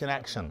got Captain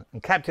Action.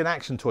 And Captain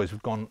Action toys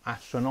have gone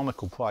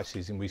astronomical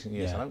prices in recent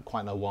years. Yeah. I don't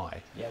quite know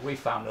why. Yeah, we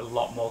found a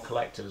lot more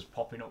collectors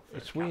popping up.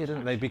 It's weird,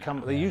 isn't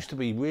it? They used to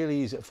be really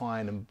easy to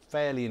find and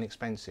fairly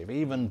inexpensive,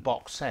 even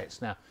box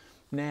sets.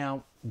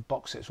 Now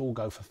box sets all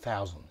go for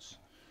thousands.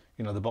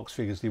 You know, the box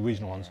figures, the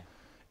original ones.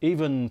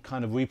 Even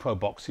kind of repro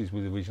boxes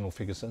with original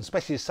figures, and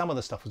especially some of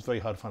the stuff was very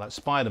hard to find, like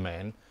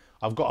Spider-Man.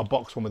 I've got a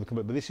box one with a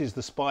computer, but this is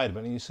the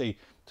Spider-Man, and you see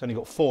it's only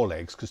got 4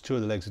 legs because 2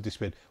 of the legs have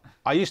disappeared.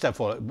 I used to have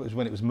 4 legs, it was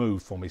when it was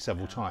moved for me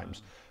several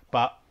times,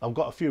 but I've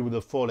got a few with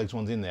the 4 legs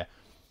ones in there.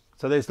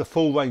 So there's the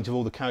full range of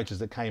all the characters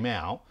that came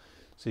out.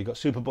 So you've got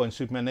Superboy and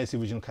Superman, there's the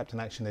original Captain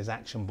Action, there's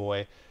Action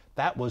Boy.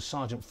 That was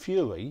Sergeant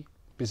Fury,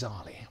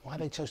 bizarrely. Why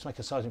they chose to make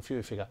a Sergeant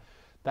Fury figure?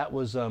 That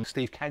was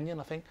Steve Canyon,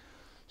 I think.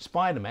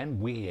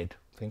 Spider-Man, weird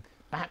thing.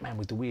 Batman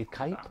with the weird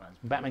cape.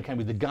 Batman came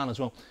with the gun as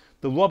well.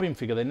 The Robin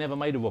figure, they never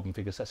made a Robin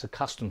figure, so that's a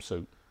custom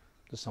suit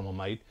that someone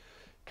made.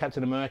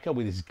 Captain America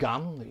with his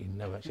gun that you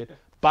never actually had.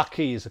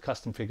 Bucky is a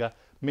custom figure.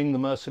 Ming the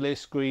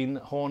Merciless, Green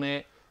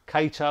Hornet,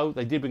 Kato.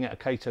 They did bring out a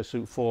Kato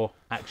suit for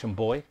Action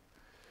Boy.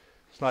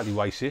 Slightly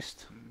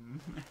racist.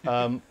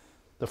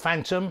 The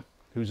Phantom,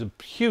 who's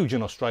huge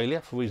in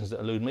Australia for reasons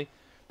that elude me.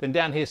 Then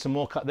down here some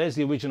more, there's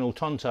the original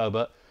Tonto,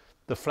 but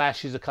the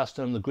Flash is a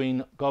custom, the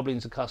Green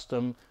Goblin's a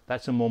custom.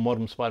 That's a more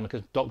modern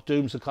Spider-Man. Doc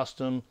Doom's a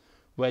custom.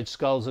 Red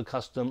Skull's a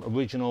custom,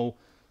 original,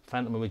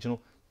 Phantom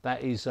original.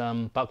 That is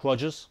Buck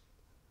Rogers.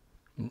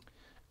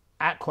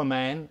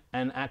 Aquaman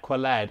and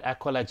Aqualad.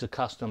 Aqualad's a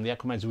custom, the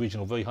Aquaman's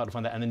original, very hard to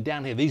find that. And then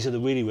down here, these are the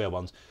really rare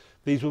ones.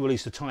 These were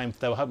released at the time,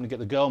 they were hoping to get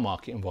the girl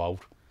market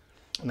involved,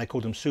 and they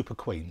called them Super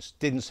Queens.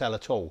 Didn't sell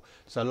at all,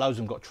 so loads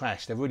of them got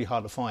trashed. They're really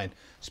hard to find,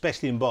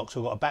 especially in box.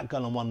 We've got a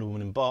Batgirl and Wonder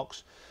Woman in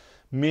box.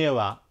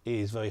 Mira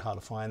is very hard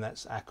to find,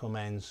 that's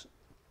Aquaman's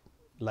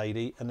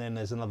lady, and then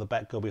there's another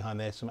Batgirl behind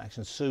there, some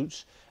action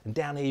suits, and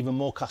down here even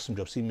more custom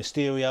jobs. See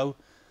Mysterio,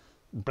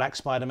 Black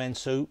Spider-Man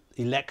suit,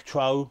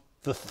 Electro.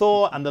 The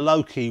Thor and the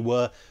Loki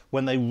were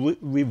when they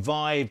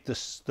revived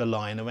the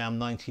line around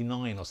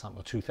 99 or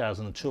something, or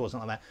 2002 or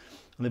something like that,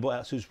 and they brought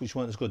out suits which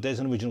weren't as good. There's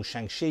an original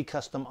Shang-Chi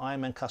custom,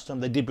 Iron Man custom.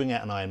 They did bring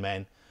out an Iron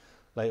Man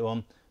later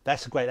on.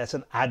 That's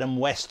an Adam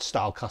West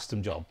style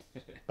custom job.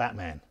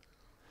 Batman.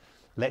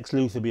 Lex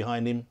Luthor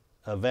behind him,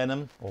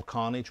 Venom or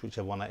Carnage,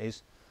 whichever one that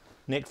is.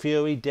 Nick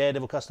Fury,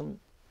 Daredevil custom.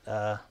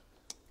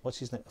 What's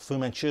his name? Fu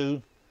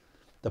Manchu.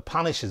 The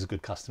Punisher's a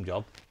good custom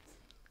job.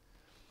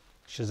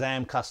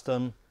 Shazam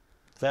custom.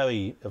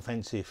 Very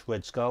offensive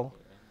Red Skull.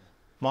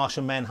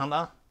 Martian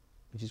Manhunter,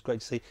 which is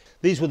great to see.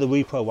 These were the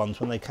repro ones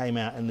when they came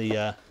out in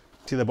the...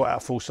 see, they brought out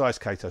a full-size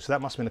Kato, so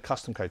that must have been a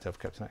custom Kato for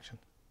Captain Action.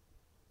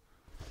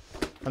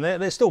 And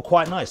they're still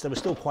quite nice. They were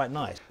still quite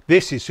nice.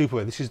 This is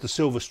super. This is the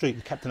Silver Streak,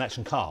 the Captain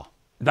Action car.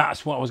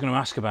 That's what I was going to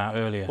ask about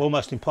earlier.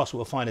 Almost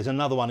impossible to find. There's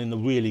another one in the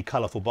really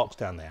colourful box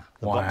down there.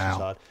 The box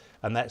side.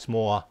 And that's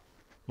more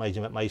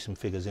Major McMason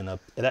figures in a...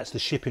 That's the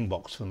shipping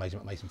box for the Major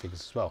McMason figures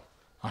as well.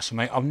 That's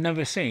amazing. I've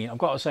never seen, I've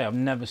got to say, I've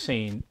never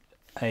seen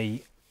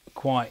a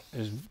quite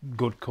as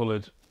good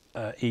coloured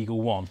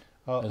Eagle One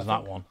as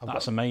that one.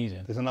 That's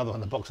amazing. There's another one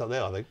in the box up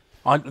there, I think.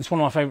 It's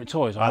one of my favourite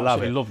toys. I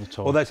love it. Love the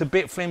toy. Although it's a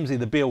bit flimsy,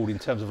 the build, in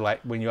terms of like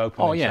when you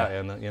open it.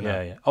 And, you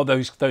know. Yeah. Oh,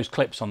 those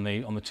clips on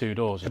the 2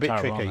 doors are a bit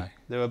terrible, tricky. aren't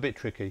they? They're a bit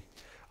tricky.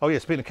 Oh yeah,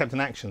 speaking of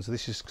Captain Action, so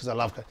this is because I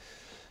love...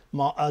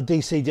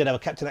 DC did have a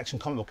Captain Action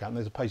comic book out, and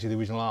there's a page of the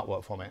original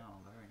artwork from it. Oh,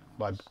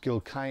 very nice. By Gil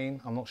Kane.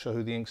 I'm not sure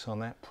who the ink's on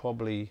that.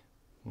 Probably...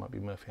 might be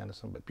Murphy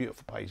Anderson, but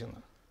beautiful page, isn't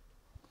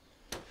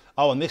it?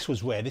 Oh, and this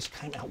was where this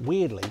came out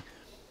weirdly.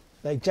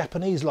 They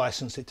Japanese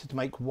licensed it to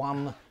make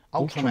one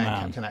Ultraman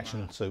Captain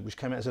Action suit, which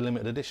came out as a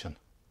limited edition.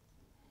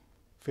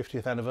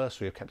 50th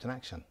anniversary of Captain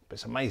Action. But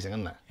it's amazing,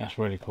 isn't it? That's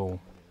really cool.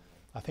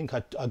 I think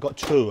I got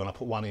 2 and I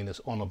put one in as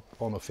on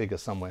a figure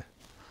somewhere.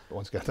 But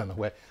once again, I don't know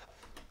where.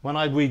 When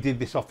I redid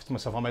this office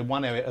myself, I made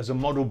one area as a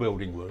model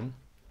building room.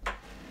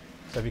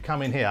 So if you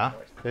come in here,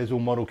 there's all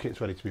model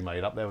kits ready to be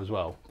made up there as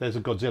well. There's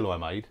a Godzilla I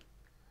made.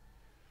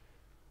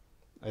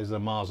 There's a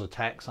Mars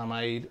Attacks I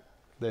made.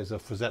 There's a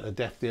Frazetta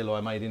Death Dealer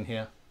I made in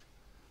here.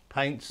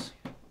 Paints.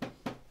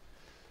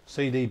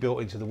 CD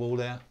built into the wall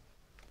there.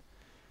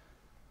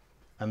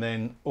 And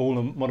then all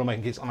the model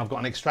making kits. And I've got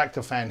an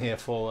extractor fan here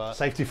for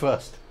safety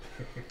first.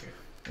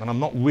 And I'm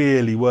not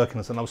really working on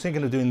this. And I was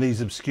thinking of doing these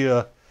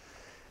obscure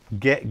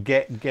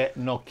Get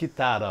no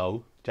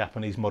Kitaro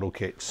Japanese model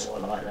kits. Oh,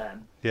 I like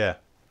them. Yeah.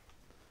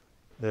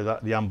 They're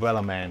like the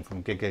Umbrella Man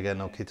from Get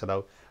no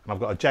Kitaro. And I've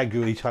got a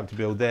Jaguar type to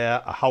build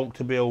there, a Hulk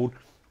to build,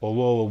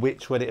 Aurora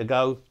Witch ready to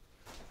go.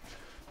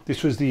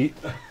 This was the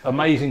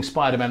amazing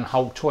Spider-Man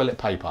Hulk toilet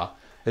paper.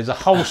 There's a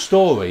whole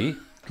story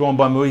drawn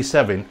by Marie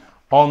Severin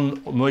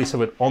on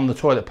the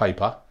toilet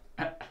paper.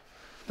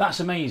 That's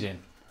amazing.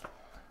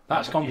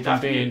 That's gone You'd from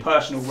have to be being a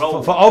personal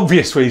role. For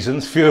obvious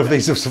reasons, few of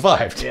these have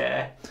survived.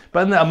 Yeah.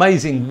 But an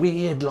amazing,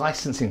 weird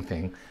licensing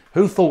thing.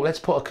 Who thought, let's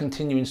put a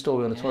continuing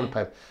story on the toilet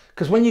paper?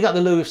 Because when you got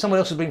the loo, if someone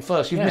else has been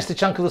first, you've missed a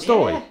chunk of the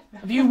story. Yeah.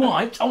 Have you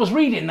wiped? I was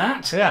reading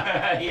that.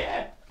 Yeah.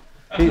 Yeah.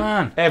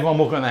 Man. Everyone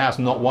walking around the house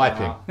not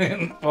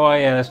wiping. Oh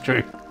yeah, that's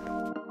true.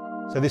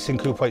 So this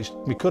incorporates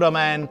Mikuro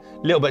Man,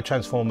 little bit of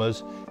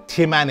Transformers,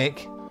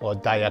 Timanic or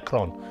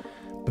Diaclone.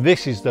 But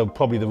this is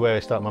probably the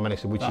rarest item I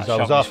managed to, which is I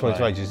was asked for it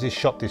for ages, this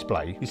shop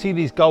display. You see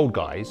these gold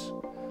guys?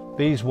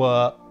 These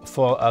were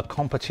for a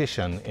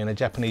competition in a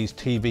Japanese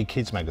TV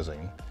kids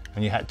magazine,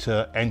 and you had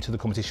to enter the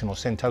competition or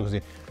send tokens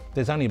in.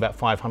 There's only about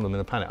 500 on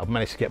the planet. I've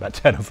managed to get about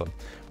 10 of them,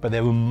 but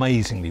they're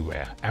amazingly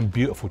rare and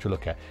beautiful to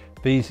look at.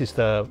 This is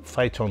the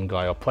Phaeton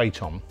guy, or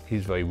Praeton.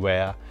 He's very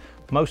rare.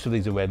 Most of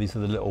these are rare.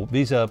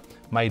 These are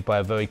made by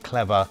a very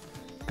clever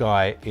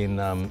guy in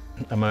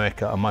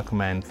America, a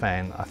Microman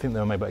fan. I think they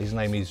were made by, his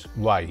name is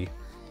Ray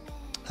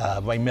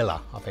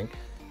Miller, I think.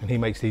 And he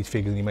makes these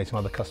figures and he made some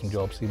other custom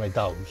jobs. He made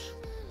those.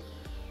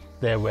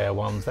 They're rare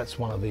ones. That's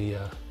one of the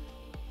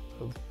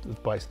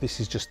bites.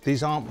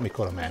 These aren't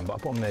Mikuro Man, but I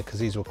put them there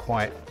because these were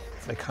quite,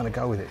 they kind of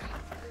go with it.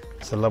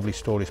 It's a lovely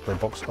store display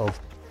box of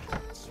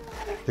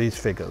these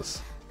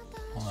figures.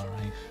 All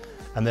right.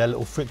 And they're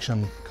little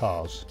friction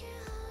cars.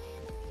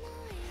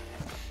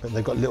 But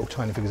they've got little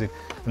tiny figures in.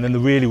 And then the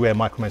really rare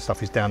Microman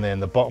stuff is down there in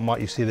the bottom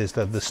right. You see there's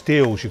the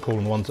steels, you call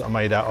them, the ones that are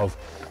made out of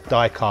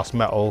die-cast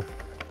metal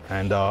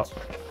and are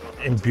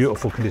in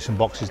beautiful condition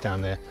boxes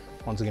down there.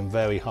 Once again,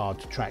 very hard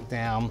to track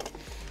down.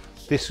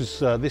 This is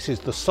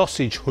the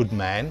Sausage Hood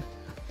Man.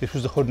 This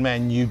was the Hood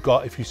Man you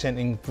got if you sent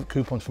in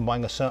coupons from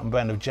buying a certain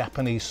brand of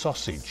Japanese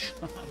sausage.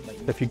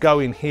 If you go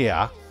in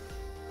here,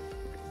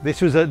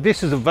 this is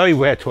a very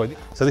rare toy.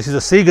 So this is a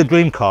Sega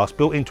Dreamcast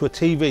built into a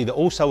TV that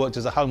also worked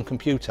as a home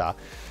computer.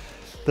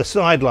 The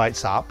side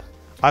lights up.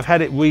 I've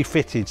had it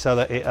refitted so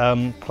that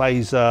it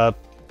plays.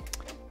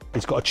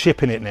 It's got a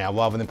chip in it now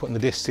rather than putting the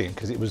discs in,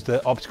 because it was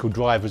the optical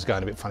drive was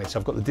going a bit funny. So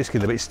I've got the disc in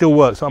there, but it still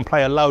works. So I'm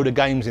playing a load of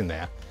games in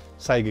there,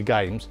 Sega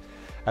games.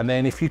 And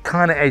then if you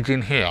kind of edge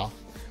in here,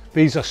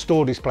 these are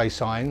store display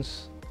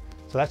signs.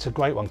 So that's a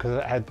great one because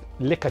it had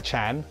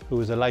Lika-chan, who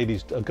was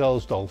a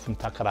girl's doll from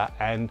Takara,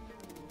 and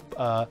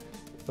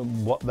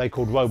what they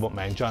called Robot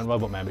Man, Giant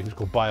Robot Man, but he was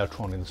called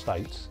Biotron in the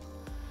States.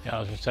 Yeah, I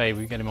was going to say,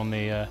 we get him on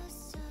the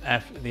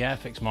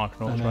Airfix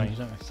Micronauts range,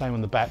 don't we? Same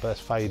on the back, but that's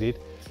faded.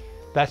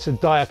 That's a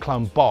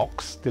Diaclone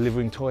box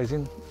delivering toys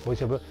in.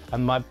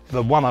 And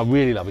the one I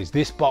really love is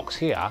this box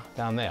here,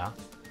 down there.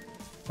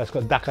 That's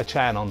got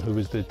Daka-chan on, who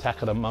was the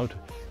Takara motor.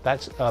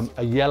 That's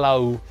a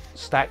yellow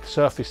stacked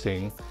surface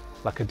thing,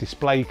 like a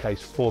display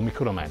case for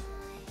Mikuro Man.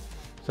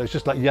 So it's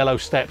just like yellow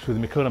steps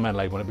with the Mikuro Man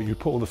label on it, but you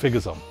put all the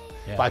figures on.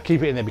 Yeah. But I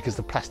keep it in there because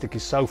the plastic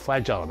is so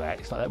fragile there.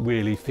 It's like that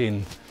really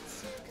thin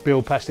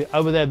build plastic.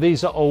 Over there,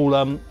 these are all,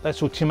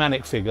 that's all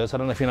Timanic figures. I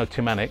don't know if you know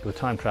Timanic, the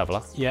time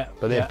traveller. Yeah.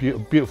 But they're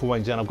beautiful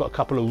ones, and I've got a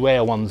couple of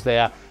rare ones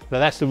there. Now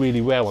that's the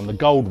really rare one, the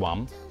gold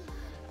one.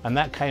 And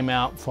that came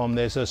out from,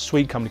 there's a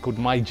sweet company called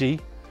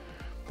Meiji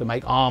that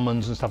make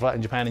almonds and stuff like that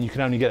in Japan, and you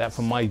can only get that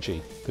from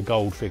Meiji, the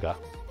gold figure.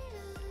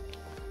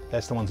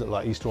 That's the ones that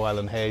like Easter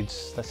Island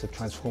heads. That's a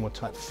Transformer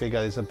type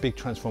figure. There's a big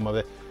Transformer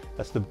there.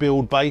 That's the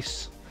build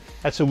base.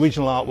 That's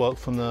original artwork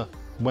from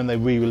when they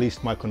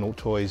re-released Micronaut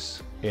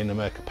toys in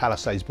America.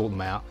 Palisades bought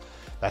them out.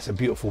 That's a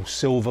beautiful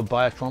silver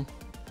Biotron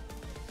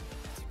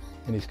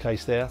in his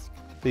case there.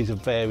 These are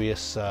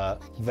various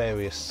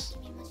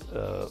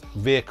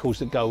vehicles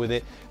that go with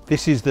it.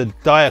 This is the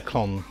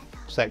Diaclone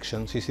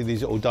section. So you see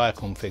these are all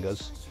Diaclone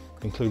figures,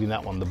 including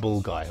that one, the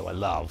bull guy, who I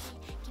love.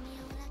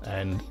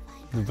 And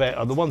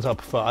the ones I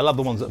prefer, I love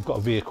the ones that have got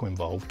a vehicle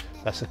involved.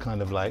 That's a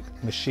kind of like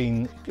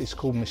machine, it's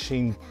called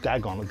Machine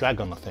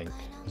Dragon, I think.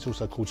 It's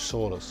also called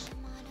Saurus.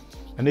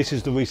 And this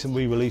is the recent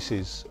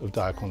re-releases of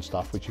Diaclone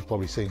stuff, which you've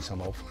probably seen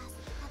some of.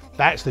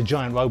 That's the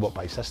giant robot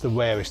base, that's the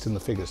rarest in the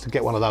figures, to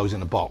get one of those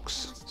in a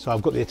box. So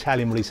I've got the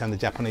Italian release and the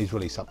Japanese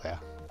release up there.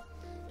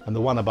 And the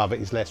one above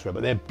it is less rare,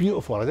 but they're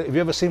beautiful. Have you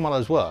ever seen one of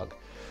those work?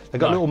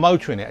 They've got a little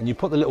motor in it, and you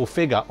put the little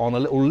figure on a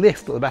little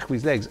lift at the back of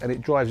his legs, and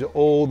it drives it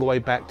all the way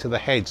back to the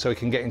head so he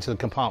can get into the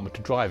compartment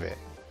to drive it.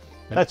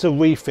 That's a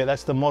refit,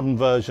 that's the modern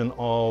version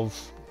of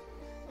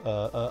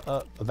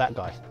that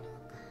guy.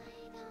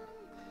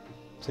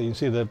 So you can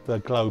see the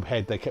globe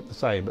head, they kept the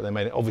same, but they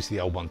made it, obviously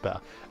the old one better.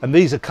 And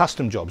these are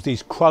custom jobs,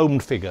 these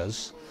chromed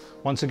figures.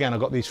 Once again, I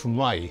got these from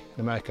Ray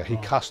in America. He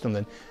customed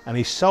them, and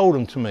he sold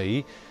them to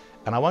me,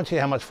 and I won't tell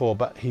you how much for,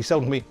 but he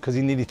sold them to me because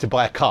he needed to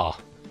buy a car.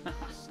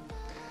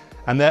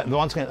 And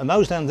once again, and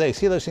those down there,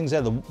 see those things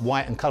there, the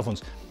white and colourful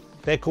ones,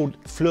 they're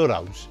called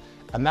fluoros.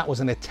 and that was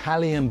an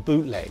Italian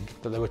bootleg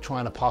that they were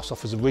trying to pass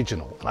off as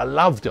original, and I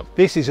loved them.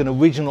 This is an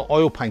original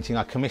oil painting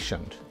I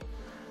commissioned,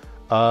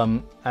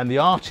 and the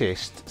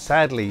artist,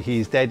 sadly, he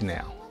is dead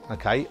now.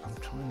 Okay, I'm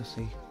trying to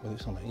see whether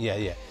it's on there.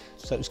 Yeah.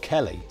 So it was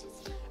Kelly,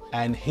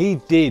 and he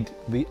did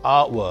the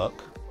artwork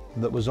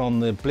that was on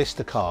the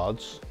blister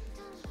cards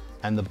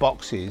and the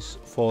boxes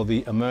for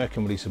the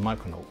American release of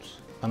Micronauts.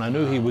 And I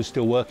knew he was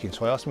still working,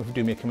 so I asked him if he'd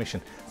do me a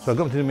commission. So I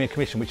got him to do me a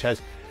commission which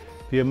has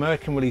the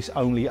American release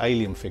only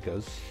Alien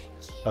figures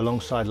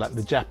alongside like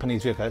the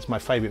Japanese vehicle. That's my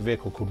favourite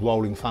vehicle, called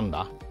Rolling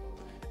Thunder,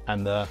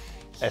 and the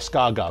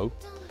Escargot.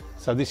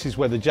 So this is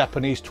where the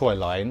Japanese toy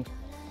line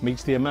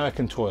meets the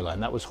American toy line.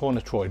 That was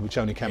Hornetroid, which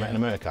only came out in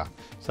America.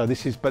 So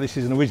this is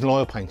an original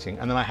oil painting.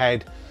 And then I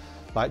had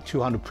like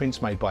 200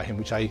 prints made by him,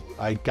 which I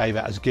gave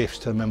out as gifts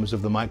to members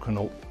of the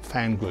Micronaut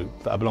fan group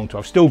that I belong to.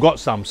 I've still got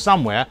some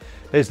somewhere.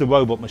 There's the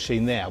robot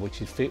machine there,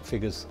 which is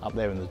figures up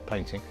there in the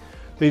painting.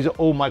 These are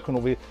all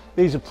Micronaut.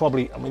 These are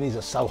probably, I mean, these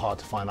are so hard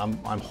to find.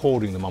 I'm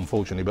hoarding them,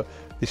 unfortunately, but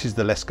this is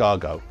the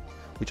L'escargot,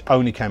 which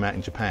only came out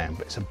in Japan,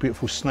 but it's a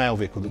beautiful snail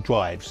vehicle that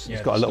drives.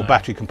 It's got a little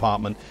battery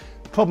compartment.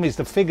 The problem is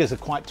the figures are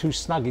quite too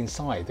snug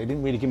inside. They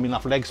didn't really give me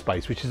enough leg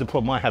space, which is the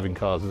problem I have in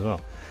cars as well.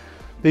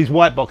 These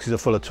white boxes are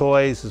full of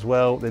toys as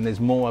well. Then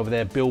there's more over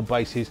there, build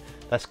bases.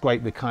 That's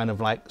great, the kind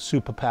of like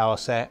superpower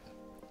set.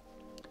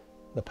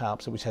 The power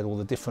set which had all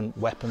the different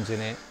weapons in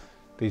it.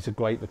 These are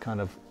great, the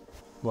kind of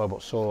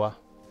Robot Sora.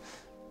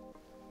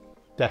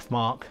 Death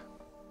Mark.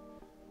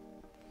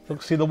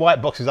 Look, see the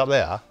white boxes up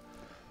there?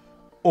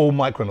 All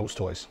Micronauts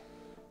toys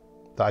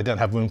that I don't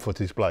have room for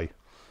to display.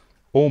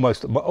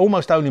 Almost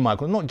only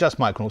Micronauts, not just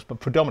Micronauts, but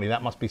predominantly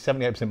that must be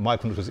 78%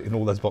 Micronauts in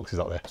all those boxes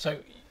up there. So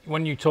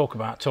when you talk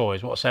about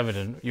toys, what's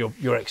evident,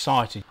 you're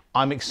excited.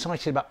 I'm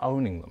excited about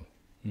owning them.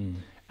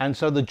 And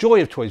so the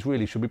joy of toys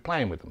really should be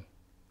playing with them.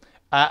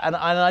 And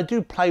I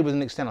do play with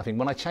an extent, I think.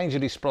 When I change a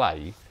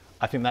display,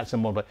 I think that's a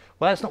more, well,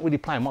 that's not really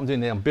playing. What I'm doing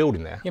there, I'm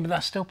building there. Yeah, but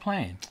that's still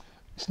playing.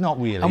 It's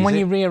not really. And when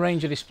you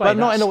rearrange a display, but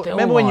not that's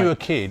remember when you were a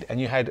kid and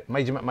you had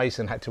Major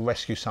McMason had to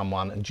rescue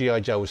someone and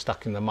G.I. Joe was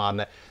stuck in the mud,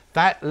 and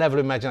that level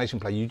of imagination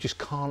play, you just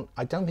can't,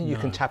 I don't think you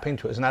can tap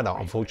into it as an adult,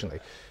 unfortunately,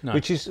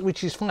 which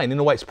is fine. In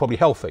a way, it's probably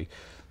healthy.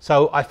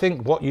 So I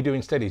think what you do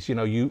instead is,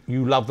 you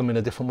love them in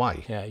a different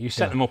way. Yeah, you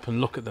set them up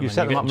and look at them. You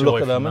set them up and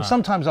look at them, and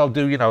sometimes I'll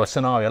do, a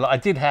scenario. Like I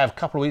did have a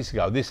couple of weeks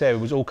ago, this area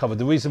was all covered.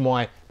 The reason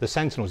why the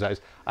Sentinel was out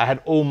is I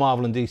had all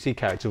Marvel and DC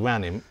characters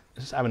around him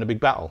just having a big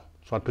battle,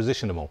 so I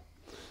positioned them all.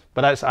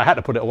 But I had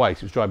to put it away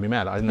because it was driving me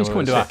mad. I didn't know come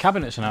into our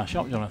cabinets in our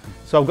shop, Jonathan.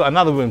 So I've got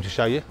another room to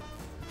show you,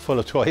 full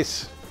of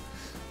toys.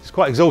 It's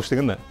quite exhausting,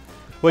 isn't it?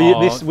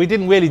 Well, we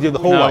didn't really do the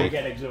hallway.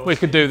 No, we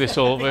could do this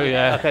all,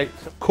 yeah. Okay,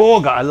 so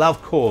Korga, I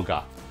love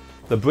Korga.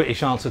 The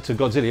British answer to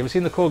Godzilla. You ever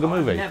seen the Korga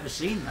movie? I've never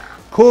seen that.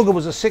 Korga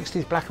was a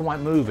 60s black and white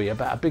movie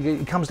about a big,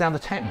 it comes down the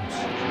Thames.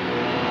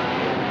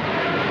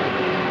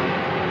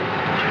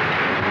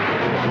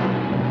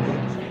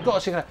 You've got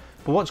to see that.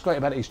 But what's great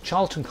about it is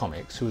Charlton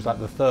Comics, who was like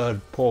the third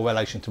poor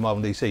relation to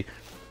Marvel and DC,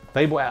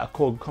 they brought out a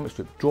Korga comic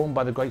strip drawn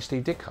by the great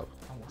Steve Ditko.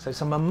 So it's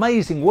some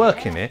amazing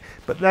work in it,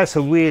 but that's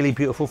a really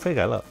beautiful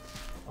figure, look.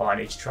 Oh, I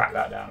need to track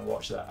that down and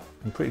watch that.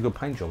 And pretty good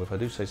paint job, if I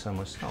do say so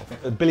myself.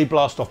 Billy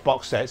Blastoff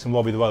box sets and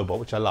Robbie the Robot,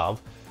 which I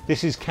love.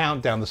 This is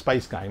Countdown, the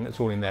space game.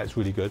 It's all in there. It's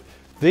really good.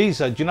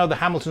 These are, do you know the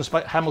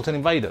Hamilton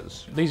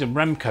Invaders? These are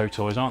Remco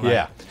toys, aren't they?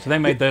 Yeah. So they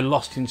made the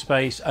Lost in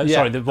Space.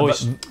 Sorry, the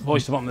voice to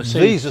Bottom of the Sea.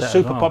 These are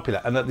super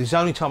popular, and this is the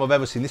only time I've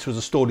ever seen. This was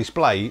a store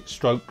display,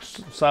 stroke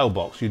sale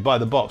box. You'd buy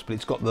the box, but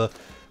it's got the.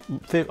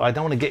 I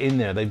don't want to get in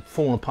there. They've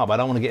fallen apart. But I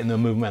don't want to get in there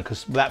and move around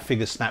because that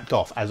figure's snapped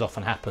off, as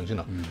often happens,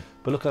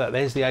 But look at that.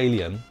 There's the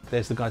alien.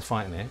 There's the guys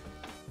fighting there.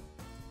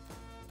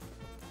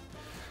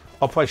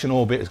 Operation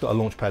Orbit has got a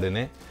launch pad in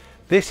it.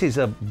 This is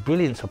a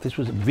brilliant stuff. This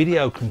was a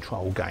video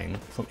control game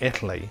from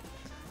Italy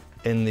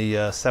in the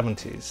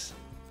 70s.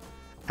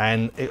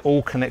 And it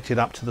all connected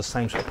up to the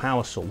same sort of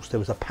power source. There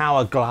was a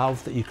power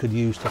glove that you could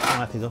use to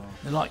fire things off.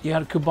 Like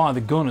you could buy the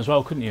gun as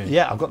well, couldn't you?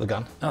 Yeah, I've got the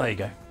gun. Oh, there you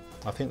go.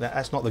 I think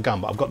that's not the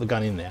gun, but I've got the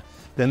gun in there.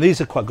 Then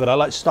these are quite good. I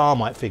like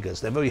Starmite figures.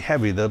 They're very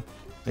heavy. Have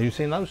you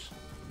seen those?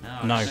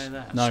 No.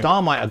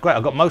 Starmite are great.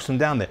 I've got most of them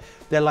down there.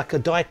 They're like a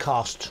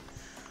die-cast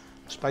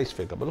space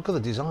figure, but look at the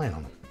design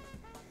on them.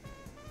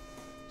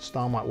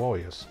 Starmite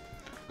Warriors.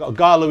 Got a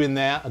Garlu in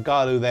there, a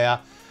Garlu there.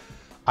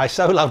 I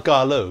so love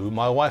Garlu.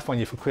 My wife one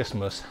year for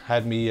Christmas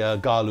had me a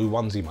Garlu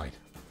onesie made.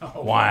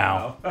 Oh,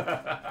 wow. You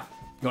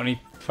got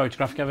any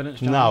photographic evidence,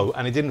 John? No,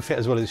 and it didn't fit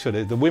as well as it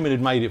should. The women had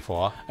made it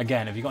for her.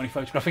 Again, have you got any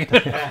photographic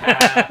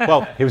evidence?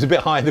 Well, it was a bit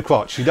high in the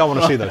crotch. You don't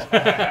want to see those.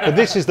 But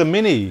this is the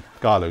mini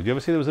Garlu. Do you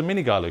ever see there was a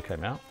mini Garlu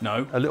came out?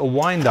 No. A little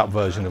wind-up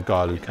version of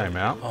Garlu came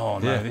out. Oh,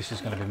 no, this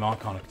is going to be my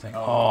kind of thing.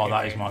 Oh,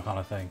 that is my kind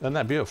of thing. Isn't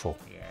that beautiful?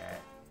 Yeah.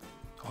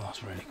 Oh,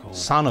 that's really cool.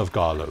 Son of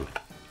Garlu.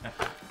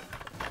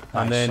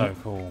 That's so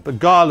cool. But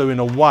Garlu, in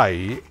a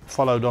way,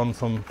 followed on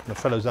from the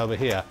fellows over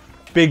here.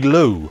 Big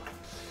Lou.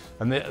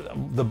 And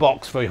the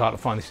box, very hard to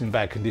find. This is in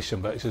bad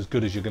condition, but it's as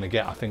good as you're going to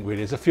get, I think, really.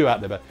 There's a few out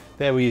there, but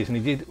there he is. And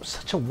he did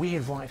such a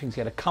weird variety of things.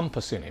 He had a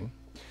compass in him.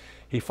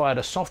 He fired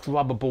a soft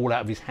rubber ball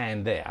out of his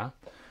hand there.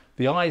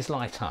 The eyes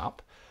light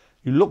up.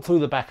 You look through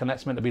the back, and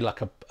that's meant to be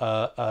like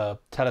a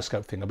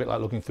telescope thing, a bit like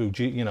looking through,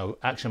 you know,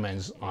 Action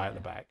Man's eye at the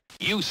back.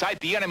 You sight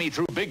the enemy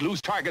through big loose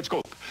target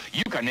scope.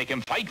 You can make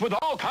him fight with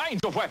all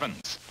kinds of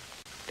weapons.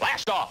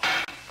 Blast off.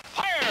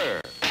 Fire.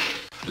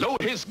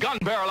 Load his gun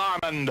barrel arm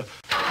and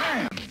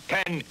bam!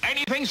 Can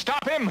anything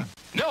stop him?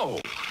 No.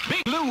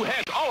 Big Lou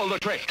has all the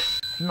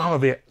tricks. None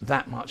of it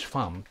that much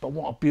fun, but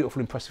what a beautiful,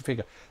 impressive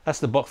figure.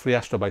 That's the box for the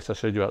Astro Base I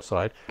showed you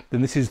outside.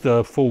 Then this is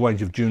the full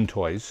range of Dune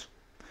toys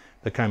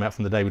that came out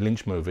from the David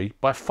Lynch movie.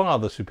 By far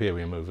the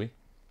superior movie.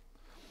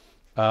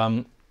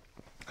 Over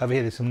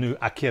here there's some new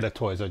Akira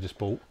toys I just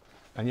bought.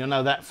 And you'll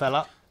know that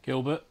fella?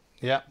 Gilbert.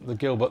 Yeah, the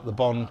Gilbert, the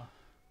Bond.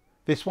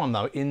 This one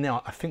though, in there,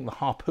 I think the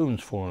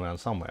harpoon's fallen around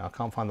somewhere. I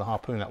can't find the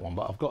harpoon in that one,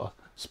 but I've got a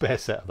spare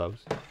set of those.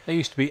 They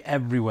used to be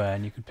everywhere,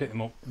 and you could pick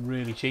them up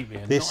really cheaply.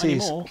 And This not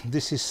is anymore.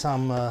 this is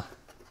some.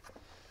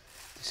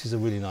 This is a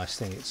really nice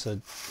thing. It's a.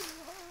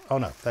 Oh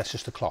no, that's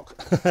just a clock.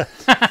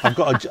 I've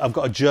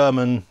got a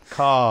German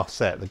car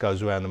set that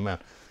goes around the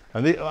mount,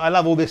 and I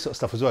love all this sort of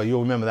stuff as well.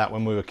 You'll remember that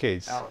when we were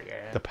kids. Oh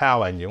yeah. The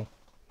Power Annual.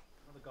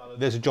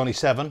 There's a Johnny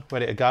 7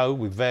 ready to go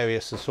with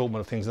various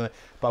assortment of things in there.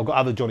 But I've got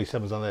other Johnny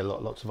 7s on there,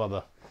 lots of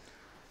other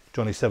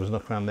Johnny 7s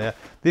knocking around there.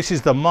 This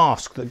is the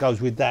mask that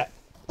goes with that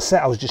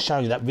set I was just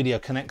showing you, that Video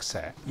Connect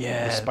set.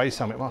 Yeah. The Space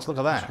Summit mask, look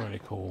at that. That's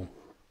really cool.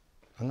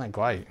 Isn't that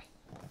great?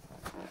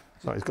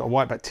 So it's got a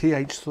white back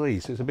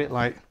TH3, so it's a bit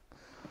like,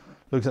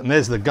 looks at, and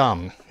there's the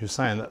gun. You're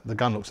saying that the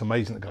gun looks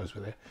amazing that goes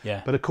with it.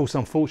 Yeah. But of course,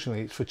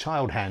 unfortunately, it's for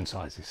child hand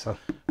sizes. So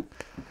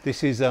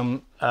this is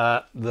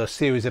the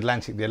series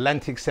Atlantic, the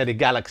Atlantic City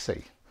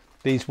Galaxy.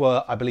 These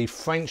were, I believe,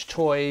 French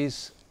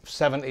toys,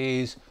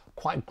 70s,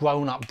 quite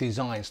grown-up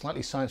design,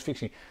 slightly science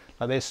fiction.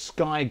 Like there's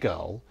Sky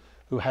Girl,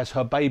 who has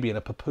her baby in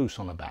a papoose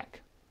on her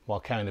back while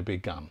carrying a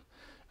big gun.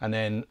 And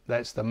then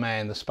that's the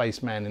man, the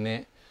spaceman in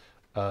it,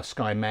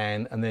 Sky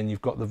Man. And then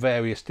you've got the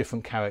various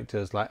different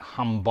characters like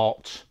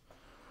Humbot.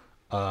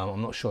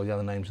 I'm not sure the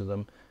other names of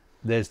them.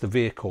 There's the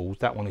vehicles.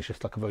 That one is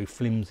just like a very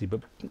flimsy,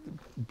 but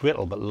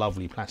brittle, but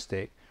lovely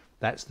plastic.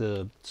 That's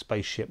the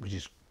spaceship, which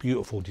is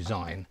beautiful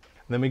design.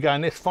 And then we go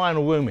in this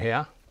final room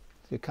here.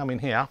 You come in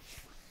here.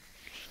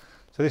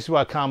 So this is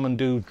where I come and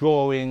do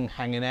drawing,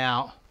 hanging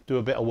out, do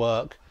a bit of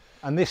work.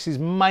 And this is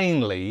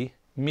mainly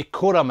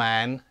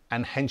Micronauts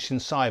and Henshin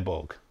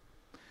Cyborg.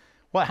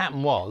 What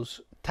happened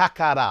was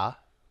Takara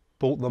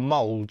bought the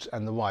molds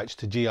and the rights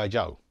to G.I.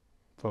 Joe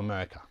from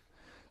America.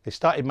 They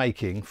started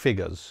making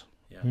figures,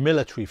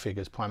 military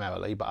figures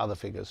primarily, but other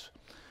figures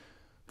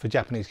for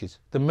Japanese kids.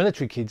 The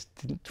military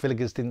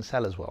figures didn't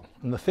sell as well.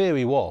 And the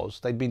theory was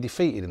they'd been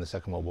defeated in the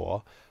Second World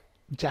War.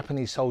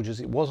 Japanese soldiers,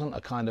 it wasn't a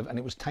kind of, and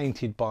it was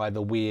tainted by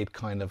the weird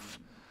kind of,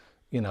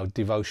 you know,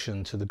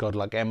 devotion to the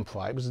godlike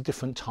emperor. It was a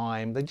different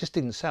time. They just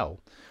didn't sell.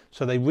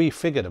 So they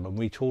refigured them and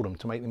retooled them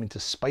to make them into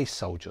space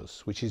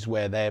soldiers, which is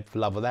where their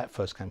love of that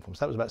first came from.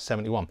 So that was about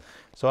 71.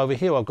 So over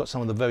here I've got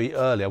some of the very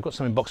early, I've got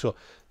some in box.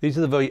 These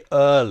are the very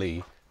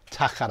early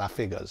Takara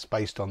figures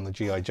based on the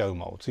G.I. Joe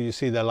mold. So you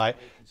see they're like,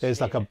 there's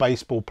like a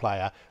baseball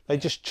player. They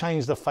just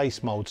changed the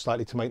face mold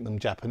slightly to make them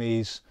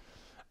Japanese.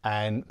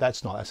 And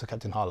that's a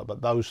Captain Harlock,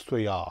 but those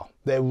three are.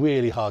 They're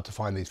really hard to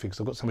find, these figures.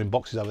 I've got some in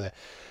boxes over there.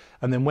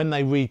 And then when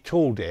they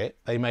retooled it,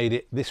 they made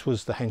it, this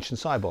was the Henshin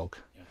Cyborg.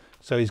 Yeah.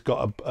 So he's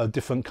got a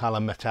different colour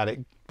metallic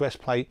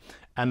breastplate,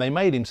 and they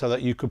made him so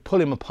that you could pull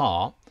him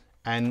apart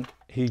and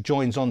he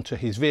joins onto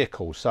his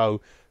vehicle. So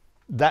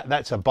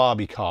that's a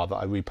Barbie car that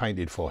I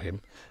repainted for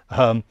him.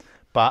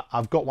 But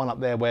I've got one up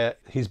there where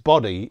his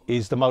body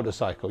is the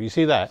motorcycle. You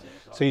see that?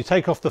 So you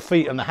take off the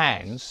feet and the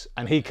hands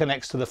and he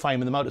connects to the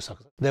frame of the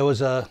motorcycle. There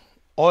was a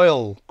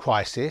oil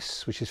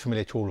crisis, which is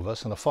familiar to all of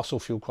us, and a fossil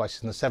fuel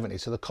crisis in the 70s.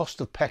 So the cost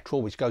of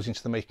petrol, which goes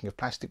into the making of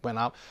plastic, went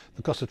up.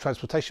 The cost of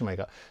transportation went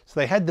up. So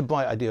they had the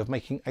bright idea of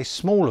making a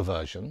smaller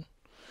version.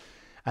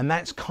 And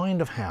that's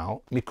kind of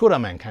how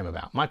Micronauts came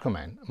about,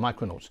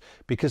 Micronauts,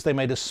 because they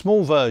made a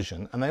small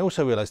version, and they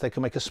also realized they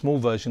could make a small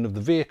version of the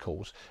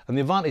vehicles. And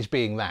the advantage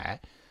being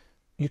that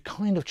you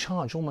kind of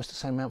charge almost the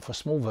same amount for a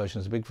small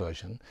version as a big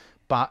version,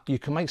 but you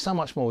can make so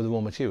much more with the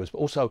raw materials, but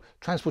also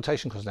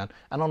transportation costs down.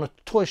 And on a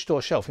toy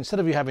store shelf, instead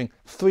of you having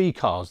 3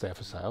 cars there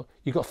for sale,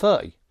 you've got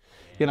 30.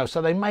 You know,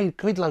 so they made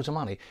grid loads of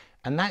money.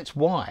 And that's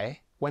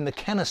why when the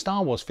Kenner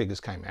Star Wars figures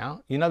came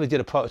out, you know, they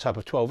did a prototype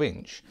of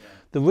 12-inch.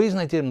 The reason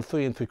they did them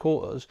 3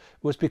 3/4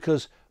 was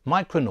because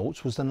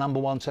Micronauts was the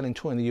 #1 selling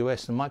toy in the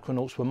US, and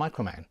Micronauts were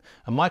Microman.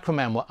 And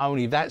Microman were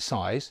only that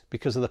size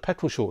because of the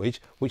petrol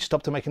shortage, which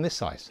stopped them making this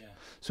size. Yeah.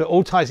 So it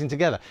all ties in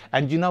together.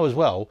 And you know as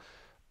well,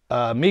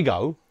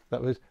 Mego,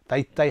 that was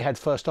they had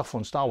first offer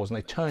on Star Wars and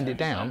they turned it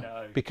down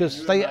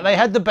because they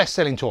had the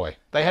best-selling toy.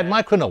 They had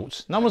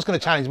Micronauts. No one's going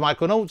to challenge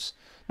Micronauts.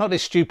 Not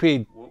this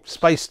stupid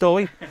space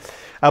story.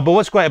 But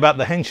what's great about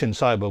the Henshin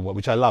Cyborg,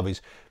 which I love,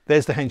 is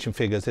there's the Henshin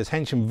figures. There's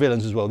Henshin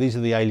villains as well. These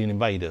are the alien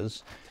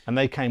invaders, and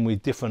they came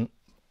with different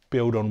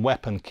build-on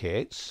weapon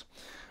kits.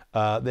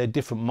 They're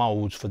different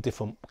molds for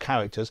different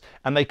characters,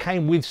 and they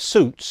came with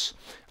suits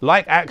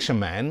like Action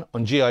Man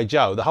on G.I.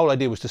 Joe. The whole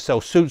idea was to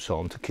sell suits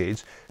on to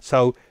kids.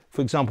 So,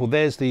 for example,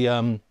 there's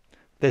the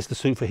There's the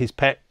suit for his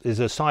pet. There's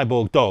a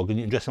cyborg dog, and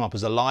you can dress him up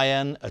as a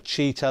lion, a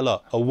cheetah,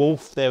 look, a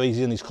wolf. There he's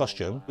in his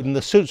costume. And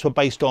the suits were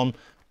based on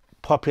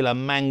popular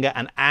manga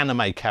and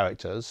anime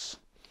characters.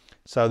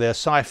 So they're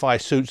sci-fi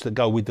suits that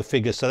go with the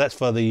figures. So that's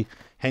for the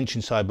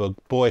Henshin Cyborg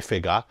boy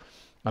figure.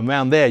 And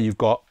around there you've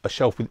got a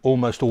shelf with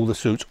almost all the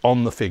suits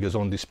on the figures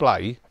on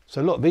display.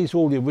 So look, these are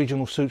all the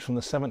original suits from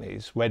the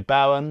 70s. Red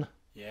Baron.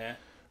 Yeah.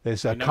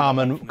 There's a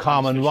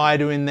Carmen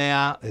Rider in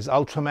there. There's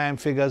Ultraman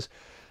figures.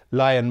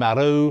 Lion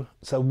Maru.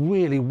 It's a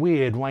really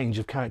weird range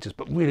of characters,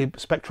 but really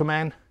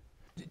Spectreman.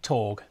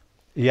 Torg.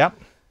 Yep.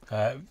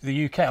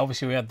 The UK,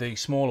 obviously, we had the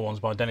smaller ones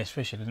by Dennis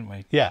Fisher, didn't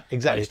we? Yeah,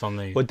 exactly. Based on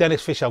the... Well,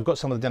 Dennis Fisher, I've got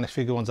some of the Dennis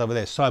Fisher ones over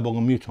there, Cyborg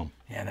and Muton.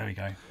 Yeah, there we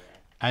go.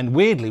 And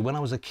weirdly, when I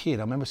was a kid,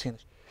 I remember seeing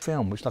a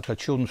film, which is like a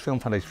Children's Film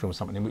Foundation film or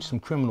something, in which some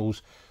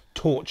criminals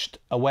torched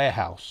a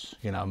warehouse,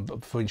 you know,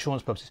 for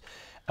insurance purposes.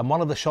 And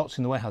one of the shots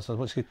in the warehouse I was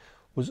watching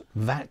was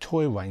that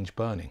toy range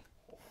burning.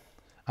 And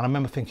I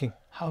remember thinking,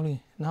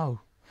 holy no.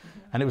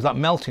 And it was like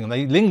melting, and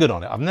they lingered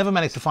on it. I've never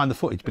managed to find the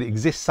footage, but it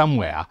exists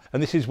somewhere.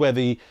 And this is where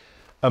the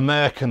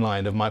American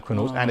line of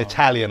Micronauts and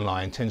Italian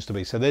line tends to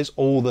be. So there's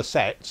all the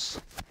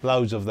sets,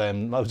 loads of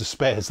them, loads of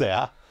spares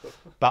there.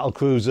 Battle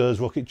cruisers,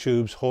 rocket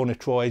tubes,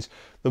 Hornetroids.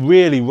 The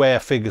really rare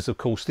figures, of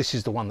course, this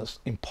is the one that's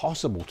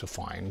impossible to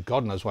find.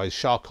 God knows why, is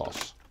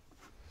Sharkos,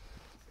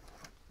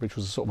 which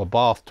was a sort of a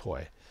bath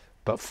toy.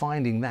 But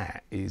finding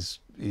that is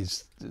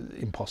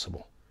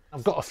impossible.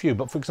 I've got a few,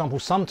 but for example,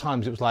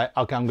 sometimes it was like,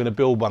 okay, I'm going to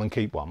build one and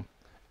keep one.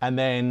 And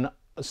then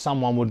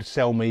someone would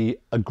sell me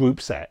a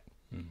group set.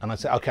 And I'd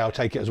say, okay, I'll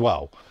take it as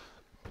well.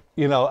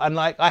 You know, and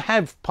like I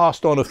have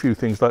passed on a few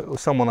things, like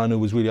someone I knew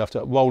was really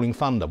after Rolling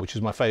Thunder, which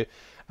is my favourite.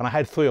 And I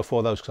had 3 or 4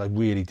 of those because I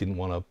really didn't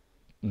want to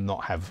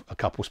not have a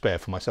couple spare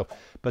for myself.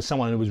 But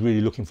someone who was really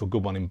looking for a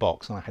good one in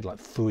box, and I had like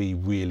 3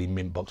 really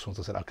mint box ones.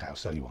 I said, okay, I'll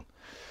sell you one.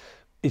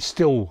 It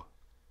still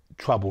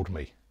troubled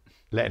me,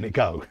 letting it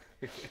go.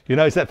 You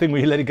know, it's that thing where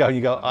you let it go and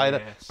you go,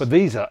 yes. But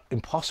these are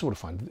impossible to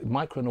find.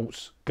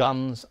 Micronauts,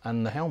 guns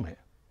and the helmet.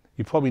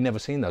 You've probably never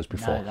seen those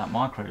before. No, that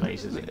micro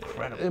laser is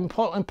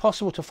incredible.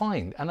 Impossible to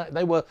find. And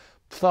they were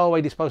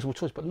throwaway disposable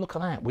toys. But look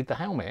at that, with the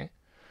helmet.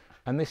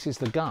 And this is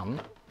the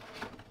gun.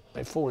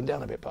 They've fallen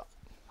down a bit, but...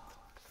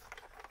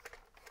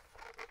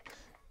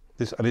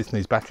 This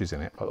needs batteries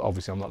in it.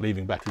 Obviously, I'm not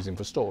leaving batteries in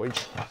for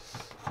storage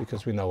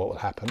because we know what will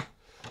happen.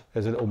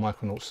 There's a little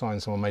Micronaut sign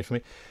someone made for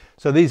me.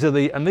 So these are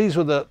the, and these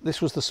were the,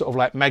 this was the sort of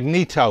like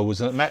Magneto,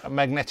 was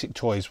magnetic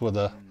toys were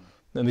the,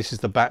 and this is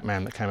the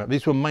Batman that came out.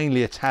 These were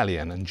mainly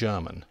Italian and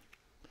German,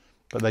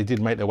 but they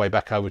did make their way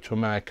back over to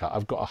America.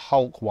 I've got a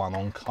Hulk one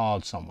on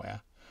card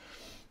somewhere.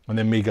 And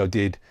then Mego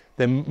did,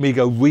 then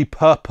Mego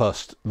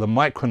repurposed the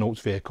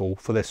Micronauts vehicle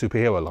for their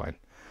superhero line.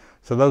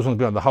 So those ones,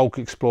 the Hulk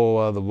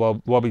Explorer,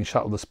 the Robin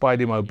Shuttle, the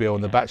Spidey-Mobile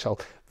and the Bat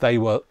Shuttle, they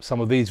were some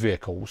of these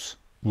vehicles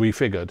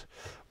refigured,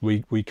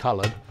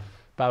 recoloured.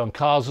 Baron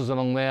Cars was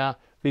along there.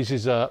 These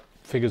is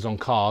figures on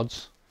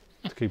cards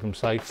to keep them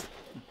safe.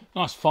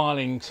 Nice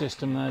filing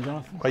system there,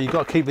 Jonathan. Well, you've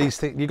got to keep these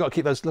things, you've got to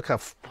keep those, look how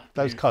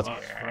those cards,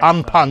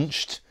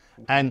 unpunched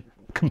and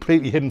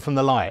completely hidden from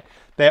the light.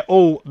 They're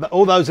all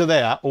those are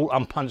there, all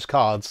unpunched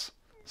cards,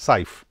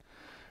 safe.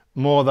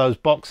 More of those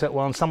box set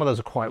ones, some of those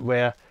are quite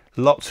rare.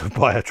 Lots of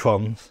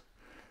Biotrons.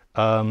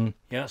 Yeah,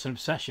 that's an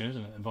obsession,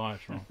 isn't it, the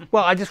Biotron?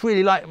 Well, I just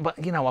really like,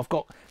 but you know, I've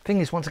got, thing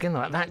is, once again,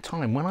 at that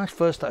time, when I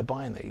first started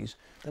buying these,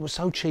 they were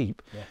so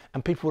cheap. Yeah.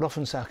 And people would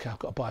often say, okay, I've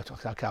got a Biotron.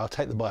 I say, okay, I'll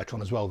take the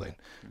Biotron as well then.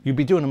 You'd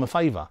be doing them a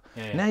favour.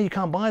 Yeah. Now you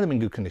can't buy them in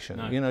good condition.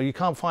 No. You know, you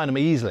can't find them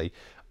easily.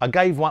 I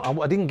gave one,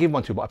 I didn't give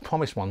one to, but I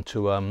promised one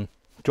to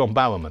John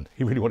Bowerman.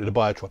 He really wanted a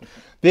Biotron.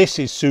 This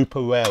is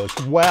super rare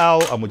as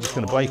well, and we're just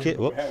going to break it.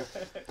 Whoop.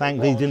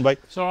 Thank thee, didn't break.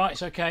 It's all right,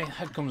 it's okay,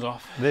 head comes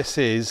off. This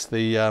is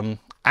the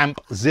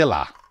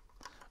Ampzilla,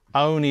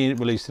 only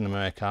released in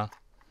America,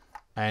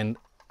 and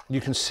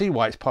you can see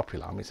why it's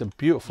popular. I mean, it's a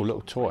beautiful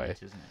little toy,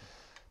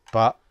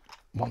 but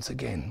once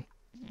again,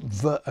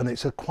 and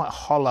it's a quite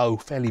hollow,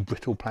 fairly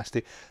brittle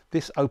plastic.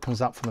 This opens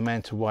up for the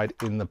man to ride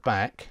in the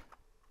back.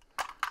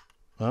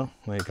 Well,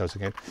 there it goes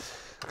again.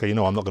 Okay, you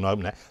know I'm not going to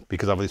open it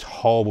because I have this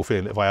horrible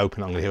feeling that if I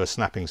open it, I'm going to hear a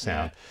snapping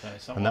sound,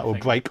 and that will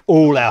break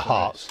all our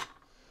hearts.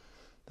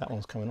 That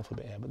one's coming off a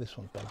bit here, but this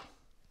one's better.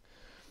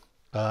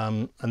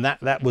 And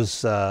that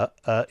was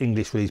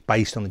English release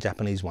based on the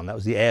Japanese one. That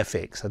was the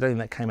Airfix. I don't think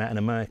that came out in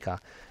America.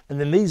 And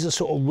then these are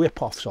sort of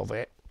rip-offs of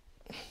it.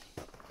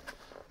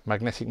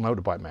 Magnetic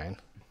Motorbike Man.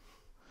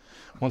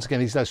 Once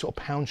again, these are those sort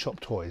of pound shop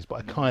toys, but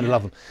I kind of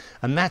love them.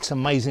 And that's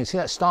amazing. See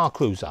that Star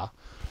Cruiser?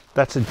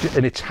 That's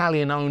an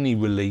Italian-only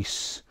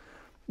release,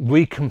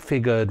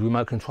 reconfigured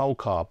remote control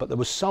car, but that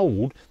was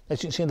sold,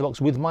 as you can see in the box,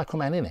 with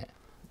Microman in it.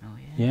 Oh,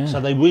 yeah. So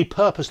they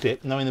repurposed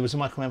it, knowing there was a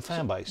Microman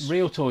fan base.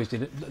 Real Toys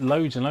did it,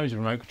 loads and loads of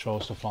remote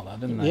control stuff like that,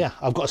 didn't they? Yeah,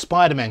 I've got a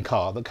Spider-Man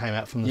car that came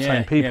out from the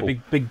same people. Yeah,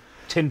 big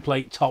tin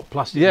plate top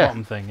plastic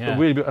bottom thing. Yeah,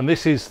 really, and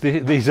this is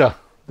these are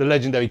the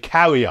legendary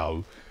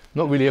Cario.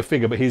 Not really a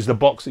figure, but here's the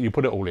box that you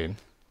put it all in.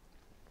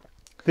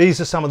 These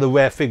are some of the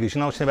rare figures. You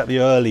know, I was saying about the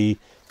early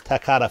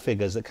Takara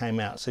figures that came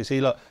out. So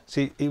see, look,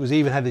 see, it was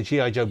even had the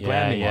G.I. Joe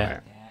branding on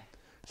it.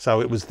 So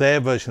it was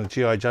their version of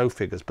G.I. Joe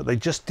figures, but they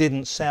just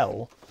didn't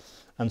sell.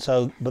 And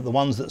so, but the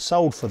ones that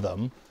sold for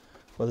them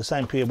were the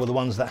same period, were the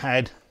ones that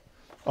had,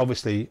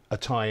 obviously, a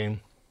tie-in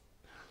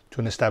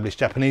to an established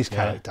Japanese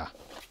character,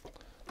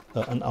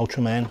 an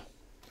Ultraman,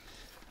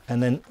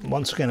 and then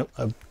once again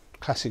a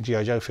classic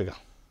G.I. Joe figure.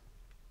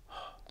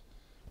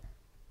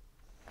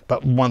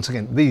 But once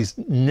again, these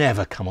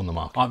never come on the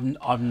market.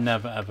 I've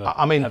never ever.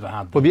 I mean, ever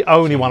had them. well, the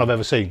only one I've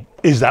ever seen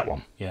is that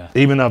one. Yeah.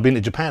 Even though I've been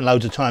to Japan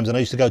loads of times, and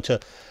I used to go to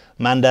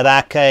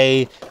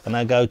Mandarake, and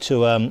I go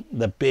to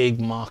the big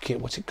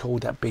market. What's it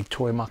called? That big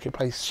toy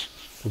marketplace.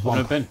 I've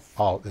never been.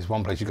 Oh, there's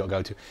one place you've got to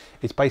go to.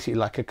 It's basically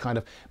like a kind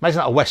of, imagine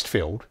like a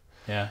Westfield.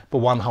 Yeah. But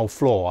one whole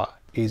floor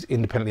is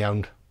independently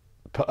owned,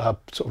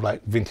 sort of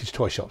like vintage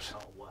toy shops.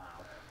 Oh wow.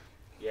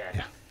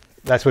 Yeah.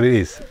 That's what it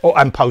is. Oh,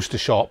 and poster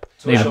shop.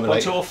 So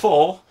one, two, or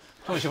four.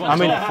 I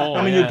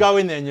mean, you go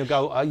in there and you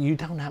go, you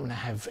don't happen to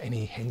have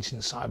any Henshin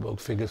Cyborg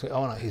figures?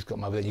 Oh no, he's got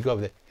them over there. You go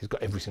over there, he's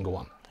got every single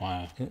one.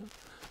 Wow. Yeah.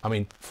 I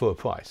mean, for a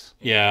price.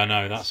 Yeah, I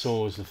know. That's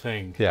always the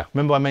thing. Yeah.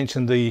 Remember I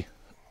mentioned the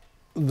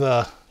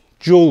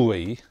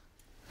jewellery.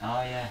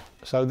 Oh yeah.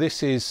 So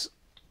this is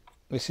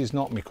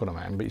not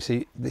Micronauts, but you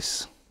see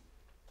this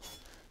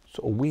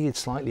sort of weird,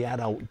 slightly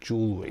adult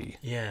jewellery.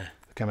 Yeah.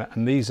 Came out,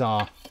 and these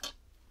are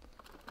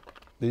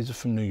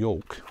from New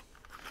York.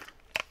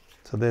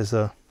 So there's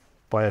a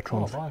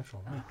Biotron,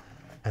 Yeah.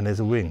 and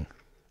there's a ring.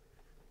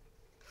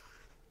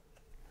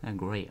 They're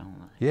great,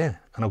 aren't they? Yeah,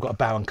 and I've got a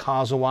Baron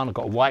Karza one. I've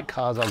got a white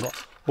Karza.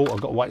 I've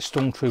got a white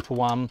Stormtrooper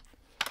one.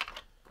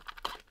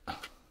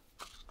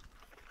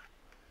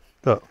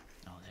 Look,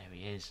 Oh, there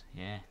he is.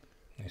 Yeah.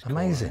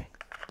 amazing,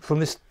 from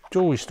this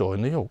jewellery store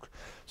in New York.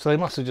 So they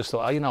must have just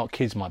thought, oh, you know what,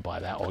 kids might buy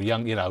that, or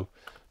young,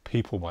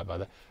 people might buy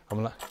that.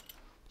 I'm like,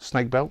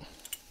 snake belt.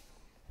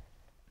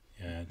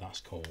 Yeah, that's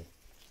cool.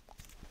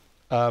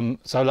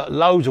 So like,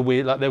 loads of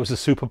weird, like there was a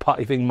super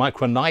party thing,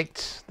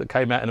 Micronauts, that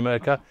came out in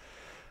America.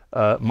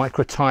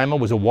 Micro Timer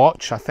was a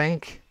watch, I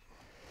think.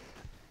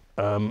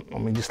 I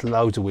mean, just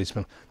loads of weird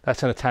stuff.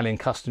 That's an Italian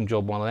custom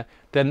job one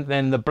there.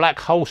 Then the black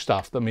hole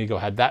stuff that Mego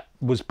had, that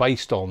was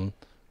based on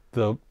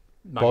the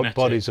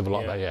bodies of a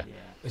lot of that, yeah.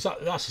 That's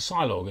a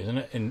Psylocke, isn't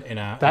it?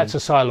 That's a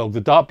Psylocke.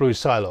 The dark blue is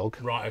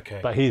Psylocke. Right, okay.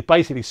 But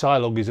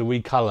Psylocke is a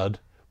recoloured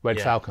Red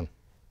Falcon.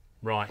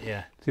 Right,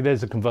 yeah. See,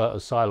 there's the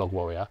converted Psylocke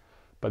warrior,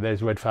 but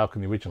there's Red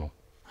Falcon, the original.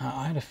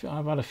 I've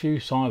had a few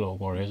Psylocke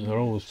warriors. They're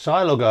always...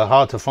 Psylocke are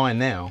hard to find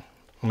now.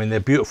 I mean,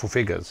 they're beautiful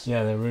figures.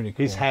 Yeah, they're really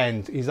cool.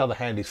 His other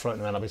hand is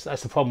floating around.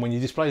 That's the problem when you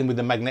display them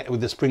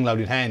with the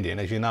spring-loaded hand in,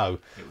 as you know.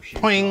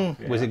 Poing!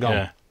 Where's it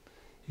gone?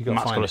 Yeah.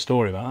 Matt's got a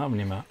story about that, haven't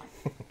you, Matt?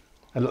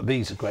 And look,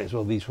 these are great as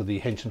well. These were the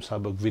Henshin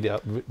Cyborg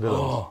villains.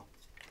 Oh,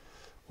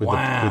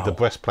 With the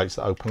breastplates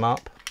that open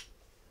up.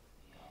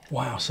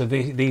 Wow, so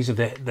these are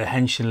the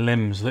Henshin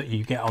limbs that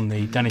you get on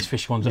the Dennis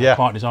Fisher ones that are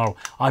quite desirable.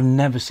 I've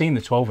never seen the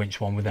 12-inch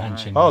one with the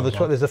Henshin. Oh,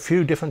 there's a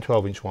few different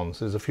 12-inch ones.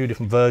 There's a few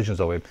different versions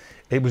of him.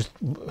 It was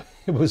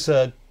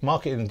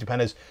marketed in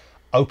Japan as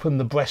Open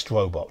the Breast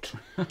Robot.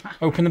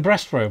 Open the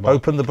Breast Robot?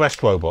 Open the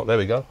Breast Robot. There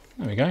we go.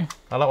 There we go.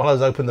 I like one of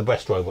those Open the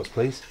Breast Robots,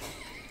 please.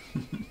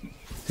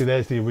 See,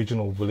 there's the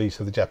original release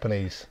of the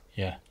Japanese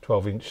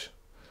 12-inch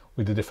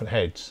with the different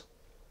heads.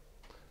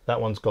 That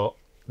one's got,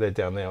 they're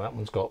down there, that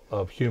one's got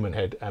a human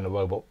head and a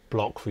robot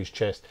block for his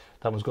chest.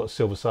 That one's got a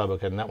silver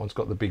cyborg head, and that one's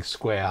got the big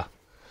square,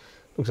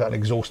 looks like an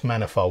exhaust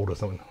manifold or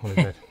something on his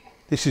head.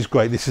 This is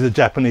great. This is a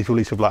Japanese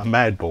release of like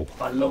Madball.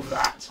 I love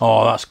that.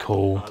 Oh, that's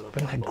cool.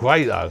 Isn't that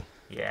great though?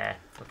 Yeah.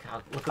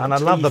 Look at And I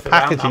love the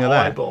packaging of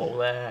that.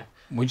 There.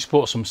 We just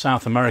bought some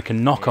South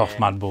American knockoff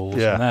Madballs,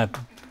 and they're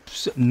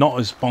not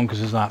as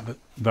bonkers as that, but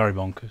very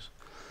bonkers.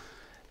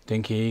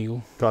 Dinky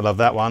Eagle. I love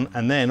that one.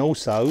 And then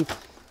also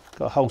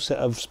got a whole set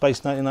of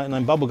Space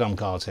 1999 bubblegum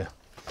cards here.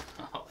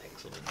 Oh,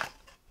 excellent.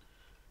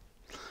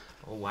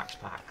 All wax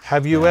packed.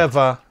 Have you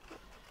ever,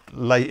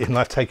 late in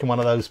life, taken one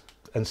of those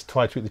and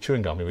tried to eat the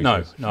chewing gum?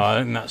 No,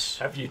 I think that's...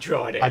 Have you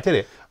tried it? I did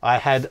it. I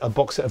had a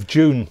box set of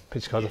June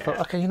picture cards. I thought,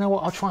 okay, you know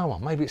what? I'll try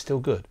one. Maybe it's still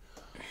good.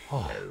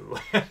 Oh,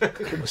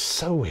 it was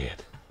so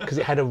weird because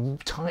it had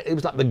it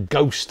was like the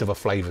ghost of a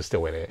flavour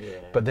still in it. Yeah.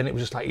 But then it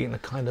was just like eating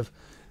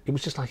it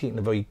was just like eating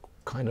a very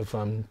kind of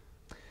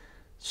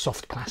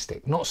soft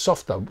plastic. Not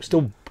soft though,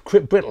 still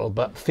brittle,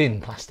 but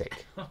thin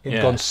plastic. It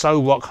had gone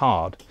so rock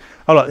hard.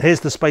 Oh look, here's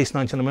the Space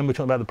 99. Remember we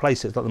talking about the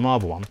playsets, like the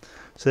Marvel one.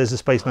 So there's the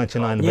Space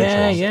 99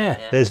 adventure one.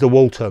 Yeah. There's the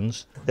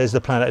Waltons. There's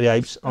the Planet of the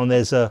Apes. And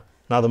there's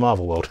another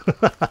Marvel world.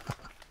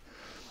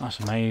 That's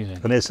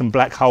amazing. And there's some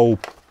black hole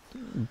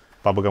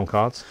bubblegum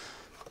cards.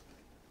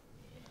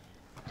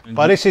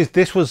 But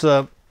this was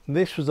a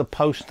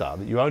poster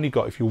that you only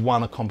got if you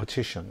won a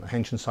competition, a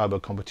Henshin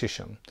Cyber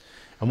competition.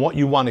 And what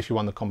you won if you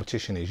won the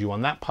competition is you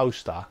won that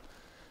poster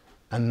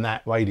and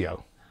that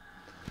radio.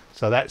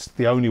 So that's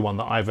the only one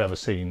that I've ever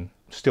seen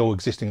still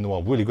existing in the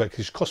world. Really great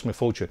because it cost me a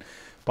fortune.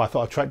 But I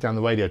thought I'd track down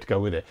the radio to go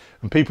with it.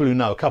 And people who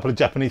know, a couple of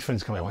Japanese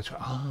friends come in and went,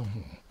 oh,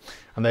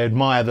 and they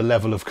admire the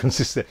level of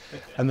consistency.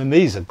 And then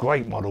these are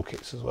great model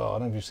kits as well. I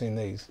don't know if you've seen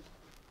these.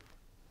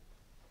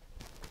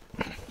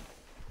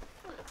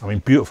 I mean,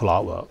 beautiful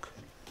artwork.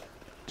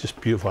 just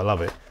beautiful. I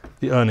love it.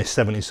 The Ernest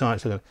 70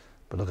 Science. But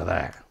look at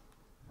that.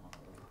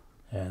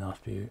 Yeah, nice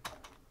beauty.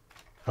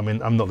 I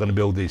mean, I'm not going to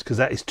build these because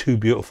that is too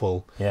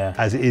beautiful. Yeah.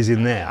 As it is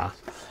in there.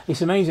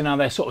 It's amazing how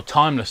they're sort of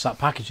timeless, that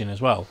packaging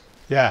as well.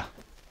 Yeah.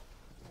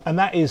 And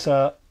that is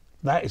a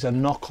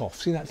knockoff.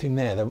 See that thing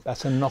there?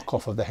 That's a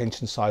knockoff of the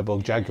Henshin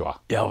Cyborg Jaguar.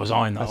 Yeah, I was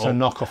eyeing that. That's a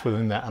knockoff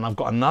within that. And I've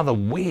got another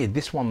weird.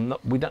 This one,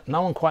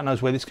 no one quite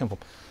knows where this came from.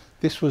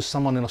 This was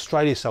someone in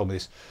Australia sold me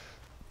this.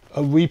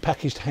 A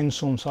repackaged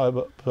Henshin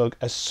Cyborg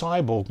as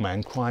Cyborg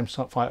Man, crime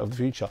fighter of the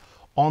future,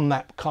 on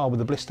that car with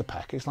the blister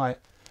pack. It's like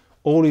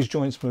all his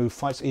joints move,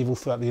 fights evil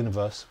throughout the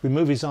universe.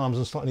 Remove his arms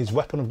and slot in his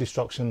weapon of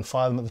destruction,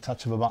 fire them at the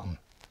touch of a button.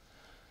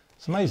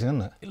 It's amazing,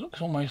 isn't it? It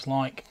looks almost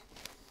like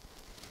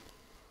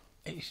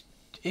it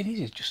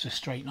is just a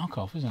straight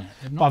knockoff, isn't it?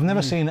 But I've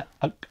never seen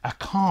a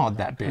card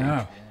that big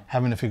No.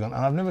 having a figure on,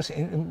 and I've never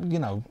seen, you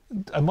know,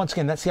 and once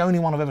again, that's the only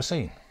one I've ever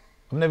seen.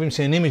 I've never even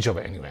seen an image of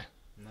it anywhere.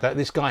 No. That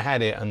this guy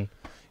had it, and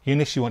he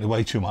initially wanted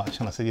way too much,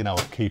 and I said, you know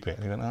what, keep it.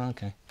 And he went, oh,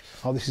 okay.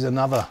 Oh, this is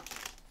another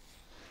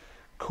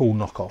cool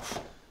knockoff.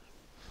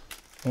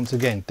 Once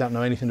again, don't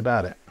know anything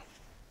about it.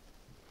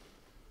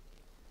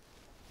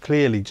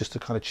 Clearly just a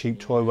kind of cheap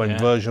toy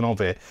version of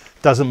it.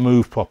 Doesn't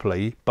move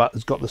properly, but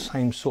it's got the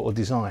same sort of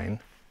design,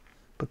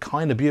 but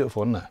kind of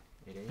beautiful, isn't it?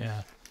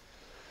 Yeah.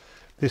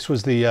 This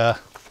was the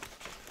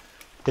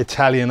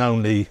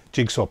Italian-only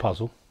jigsaw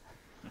puzzle.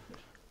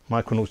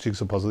 Micronauts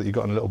jigsaw puzzle that you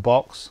got in a little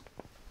box.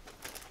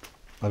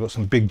 I've got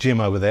some Big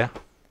Jim over there.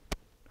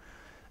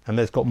 And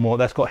there's got more.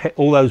 That's got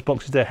all those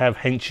boxes there have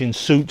Henshin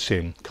suits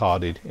in,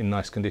 carded in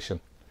nice condition.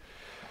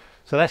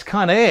 So that's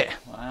kind of it.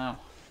 Wow.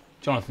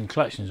 Jonathan,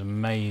 collection's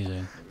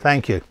amazing.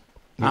 Thank you.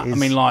 I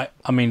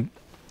mean,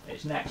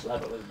 it's next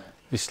level, isn't it?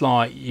 it's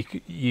like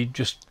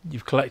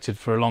you've collected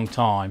for a long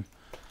time,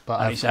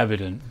 and it's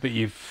evident. But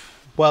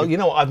well, you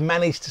know what? I've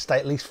managed to stay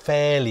at least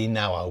fairly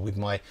narrow with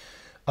my.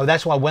 Oh,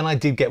 that's why when I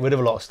did get rid of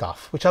a lot of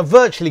stuff, which I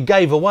virtually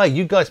gave away,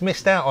 you guys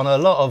missed out on a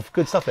lot of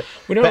good stuff.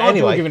 We don't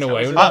like giving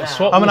away.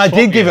 I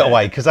did give it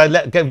away because I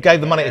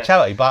gave the money to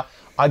charity, but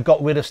I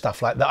got rid of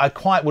stuff like that I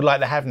quite would like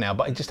to have now,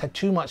 but it just had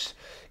too much.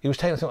 It was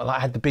taking something like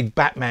I had the big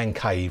Batman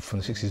cave from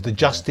the 60s, the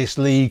Justice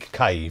League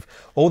cave,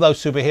 all those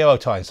superhero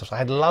tie stuff. So I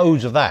had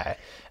loads of that,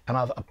 and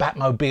I've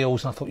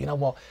Batmobiles, and I thought, you know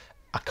what?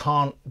 I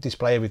can't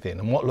display everything,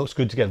 and what looks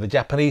good together. The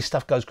Japanese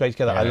stuff goes great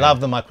together. I love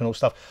the Micronauts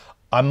stuff.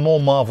 I'm more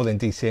Marvel than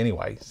DC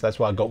anyway, so that's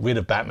why I got rid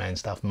of Batman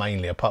stuff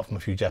mainly, apart from a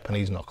few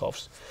Japanese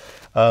knockoffs.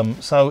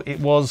 So it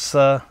was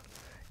a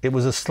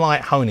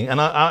slight honing,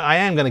 and I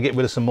am going to get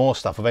rid of some more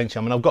stuff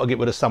eventually. I mean, I've got to get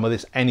rid of some of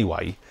this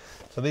anyway.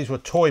 So these were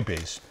Toy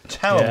Biz,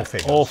 terrible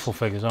figures. Awful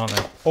figures, aren't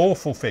they?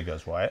 Awful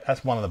figures, right?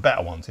 That's one of the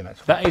better ones in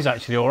actually. That is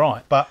actually all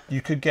right. But you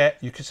could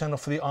send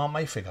off for the Aunt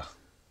May figure.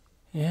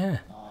 Yeah.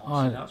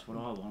 Oh, see, that's what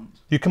I want.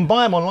 You can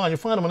buy them online. You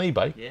find them on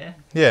eBay. Yeah.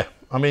 Yeah.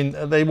 I mean,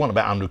 they want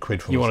about 100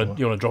 quid from you want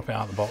to drop it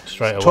out of the box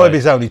straight away. Toy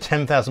Biz only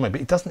 10,000,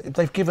 but it doesn't.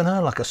 They've given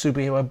her like a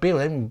superhero build.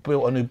 They haven't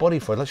built a new body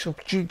for her. Like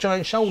she's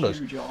giant shoulders.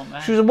 She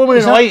was a woman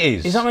in her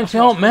 80s. Is that meant to be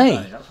Aunt May?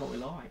 That's what we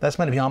like. That's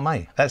meant to be Aunt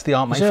May. That's the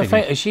Aunt May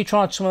figure. Has she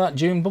tried some of that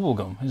June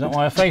bubblegum? Is that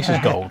why her face is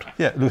gold?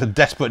 Yeah, it looks a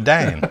desperate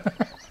Dan.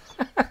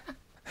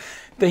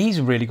 He's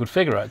a really good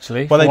figure,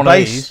 actually. Well, they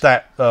based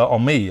that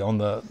on me, on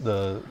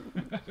the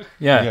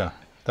yeah.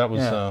 That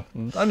was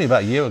only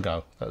about a year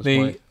ago. That was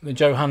the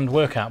Joe Hand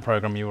workout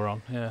programme you were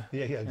on. Yeah.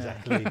 Yeah,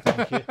 exactly.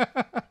 Thank you.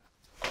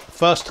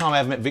 First time I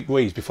ever met Vic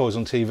Weeds before I was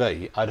on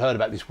TV, I'd heard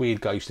about this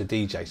weird guy who used to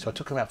DJ, so I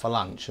took him out for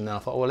lunch, and then I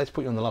thought, well, let's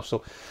put you on the love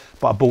store.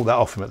 But I bought that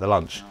off him at the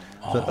lunch.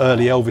 The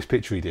early Elvis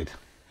picture he did.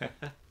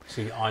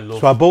 See,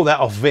 So I bought that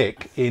off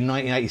Vic in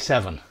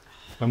 1987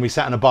 when we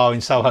sat in a bar in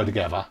Soho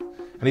together.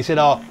 And he said,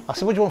 I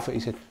said, what do you want for it?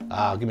 He said,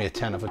 give me a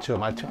tenner for two of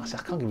my two. I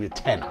said, I can't give you a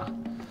tenner.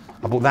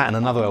 I bought that and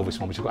another Elvis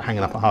one, which I've got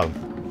hanging up at home.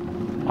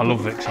 I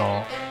love Vic's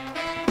art.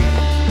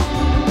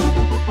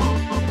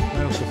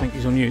 I also think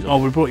he's unused.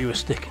 Oh, we brought you a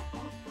stick.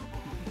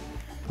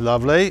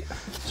 Lovely.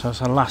 So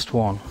that's our last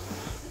one.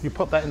 You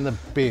put that in the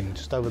bin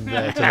just over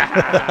there.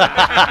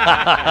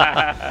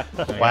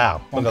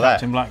 Wow, One look at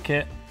Captain Black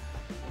kit.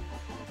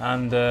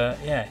 And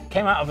yeah,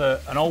 came out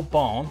of an old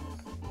barn.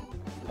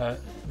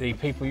 The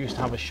people used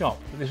to have a shop,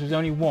 but this was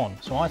only one.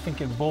 So I think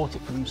they bought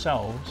it for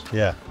themselves.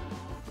 Yeah.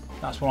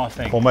 That's what I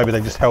think. Or maybe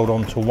they just held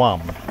on to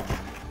one.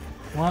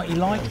 Well, you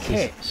like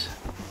kits.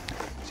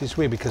 It's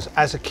weird because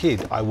as a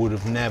kid, I would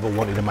have never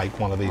wanted to make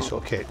one of these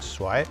sort of kits,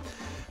 right?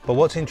 But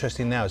what's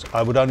interesting now is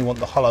I would only want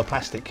the hollow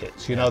plastic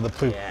kits, you know, the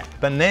proof. Yeah.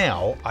 But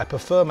now I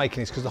prefer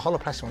making these because the hollow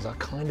plastic ones, I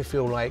kind of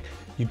feel like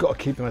you've got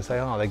to keep them as they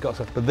are. They got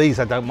to, but these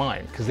I don't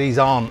mind because these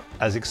aren't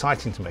as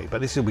exciting to me.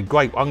 But this will be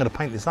great. I'm going to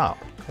paint this up.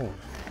 Cool.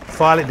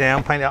 File it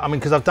down, paint it up. I mean,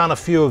 because I've done a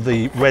few of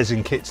the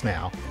resin kits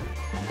now.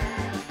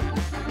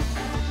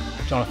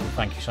 Jonathan,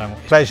 thank you so much.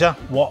 Pleasure.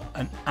 What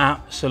an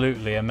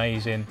absolutely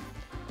amazing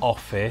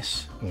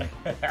office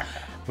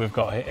we've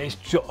got here. It's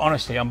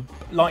honestly, I'm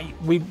like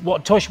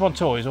what Toyshop on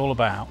Tour is all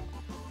about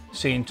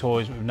seeing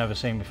toys we've never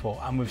seen before,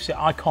 and we've seen,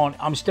 I'm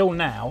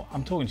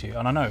talking to you,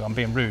 and I know I'm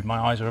being rude, my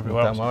eyes are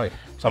everywhere else. Don't worry.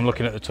 So I'm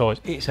looking at the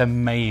toys, it's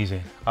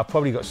amazing. I've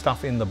probably got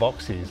stuff in the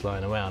boxes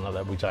lying around like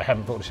that, which I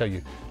haven't thought to show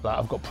you. Like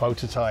I've got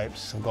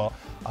prototypes,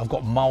 I've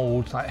got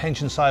molds, like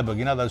Hench and Cyborg,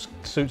 you know those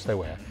suits they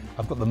wear?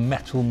 I've got the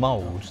metal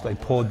molds, they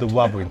poured the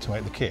rubber in to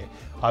make the kit.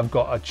 I've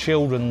got a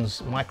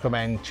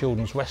Microman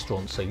children's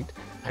restaurant seat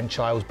and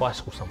child's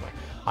bicycle somewhere.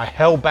 I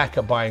held back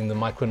at buying the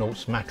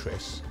Micronauts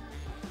mattress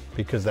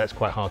because that's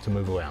quite hard to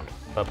move around.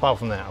 But apart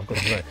from that, I've got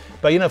to.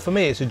 But you know, for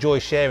me, it's a joy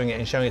sharing it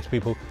and showing it to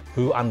people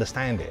who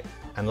understand it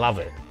and love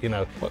it, you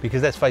know,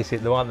 because let's face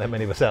it, there aren't that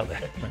many of us out there.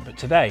 But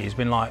today has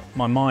been like,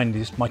 my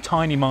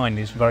tiny mind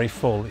is very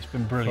full. It's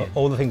been brilliant.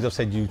 All the things I've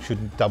said, you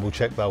should double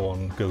check though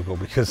on Google,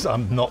 because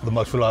I'm not the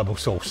most reliable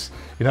source,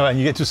 you know, and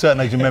you get to a certain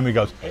age and memory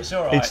goes, it's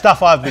all right. It's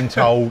stuff I've been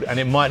told and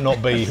it might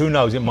not be, who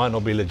knows, it might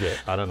not be legit.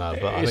 I don't know,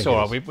 but it's all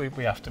right,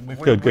 we have to.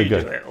 Good. Do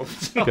it all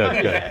the time.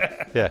 Good.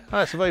 Yeah, oh,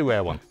 that's a very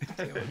rare one.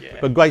 Yeah.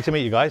 But great to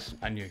meet you guys.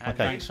 And you. Okay.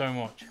 Thanks so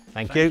much.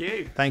 Thank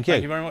you. Thank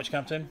you very much,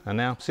 Captain. And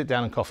now sit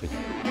down and coffee.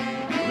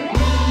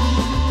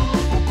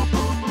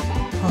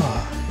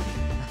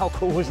 How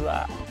cool was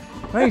that?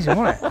 Amazing,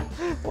 wasn't it?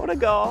 What a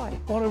guy.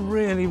 What a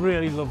really,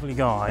 really lovely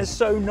guy. He's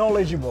so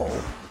knowledgeable.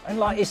 And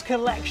like his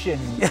collection,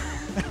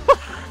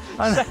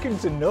 second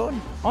to none.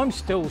 I'm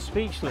still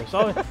speechless.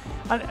 And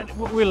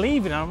we're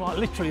leaving, and I'm like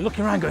literally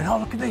looking around going, oh,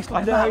 look at this, look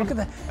at that, look at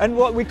that. And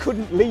what we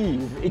couldn't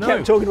leave, he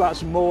kept talking about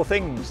some more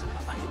things.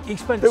 He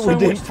spent so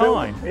much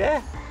time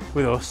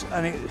with us,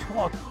 and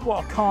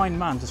what a kind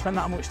man to spend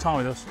that much time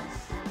with us,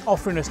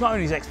 offering us not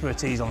only his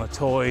expertise on the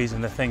toys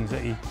and the things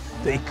that he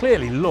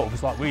clearly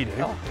loves like we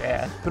do,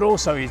 but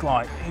also he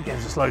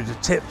gives us loads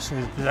of tips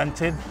when he's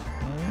presenting.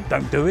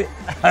 Don't do it.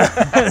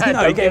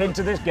 Don't get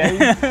into this game.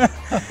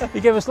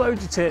 He gave us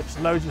loads of tips,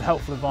 loads of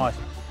helpful advice.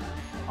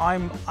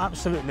 I'm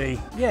absolutely,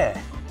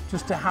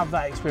 just to have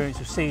that experience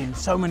of seeing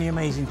so many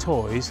amazing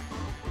toys,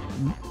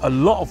 a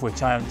lot of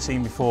which I haven't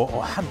seen before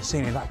or hadn't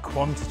seen in that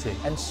quantity.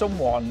 And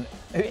someone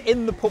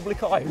in the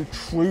public eye who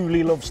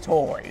truly loves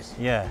toys.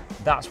 Yeah.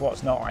 That's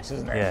what's nice,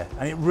 isn't it? Yeah,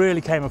 and it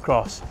really came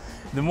across.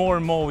 The more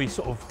and more we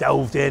sort of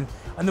delved in,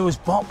 and there was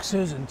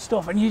boxes and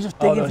stuff, and you just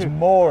dig into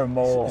more and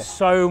more.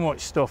 So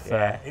much stuff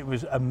there. It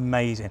was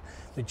amazing.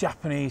 The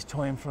Japanese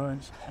toy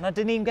influence. And I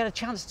didn't even get a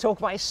chance to talk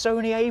about his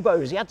Sony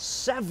Abos. He had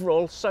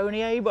several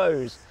Sony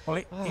Abos.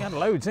 Well, he had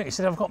loads, didn't he? He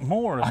said, I've got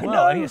more as well.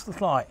 Know. And it's just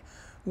like,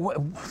 I'm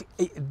going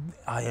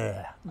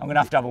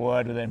to have a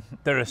word with him.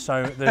 There's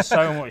so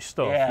much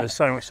stuff. There's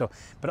so much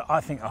stuff. But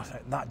I think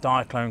that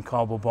Diaclone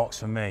cardboard box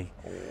for me,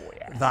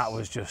 that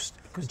was just,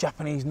 because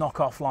Japanese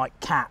knockoff like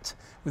Cat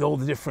with all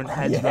the different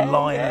heads of the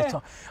lion.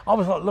 I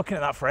was like looking at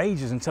that for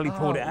ages until he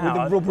pulled it out.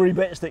 With the rubbery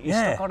bits that you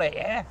stuck on it,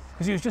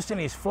 Because he was just in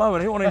his flow and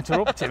I didn't want to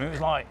interrupt him. It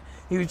was like,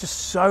 he was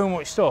just so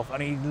much stuff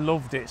and he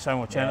loved it so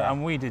much.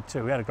 And we did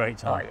too. We had a great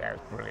time. Oh yeah, it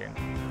was brilliant.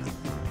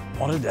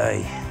 What a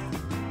day.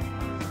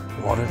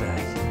 What a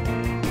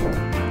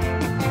day.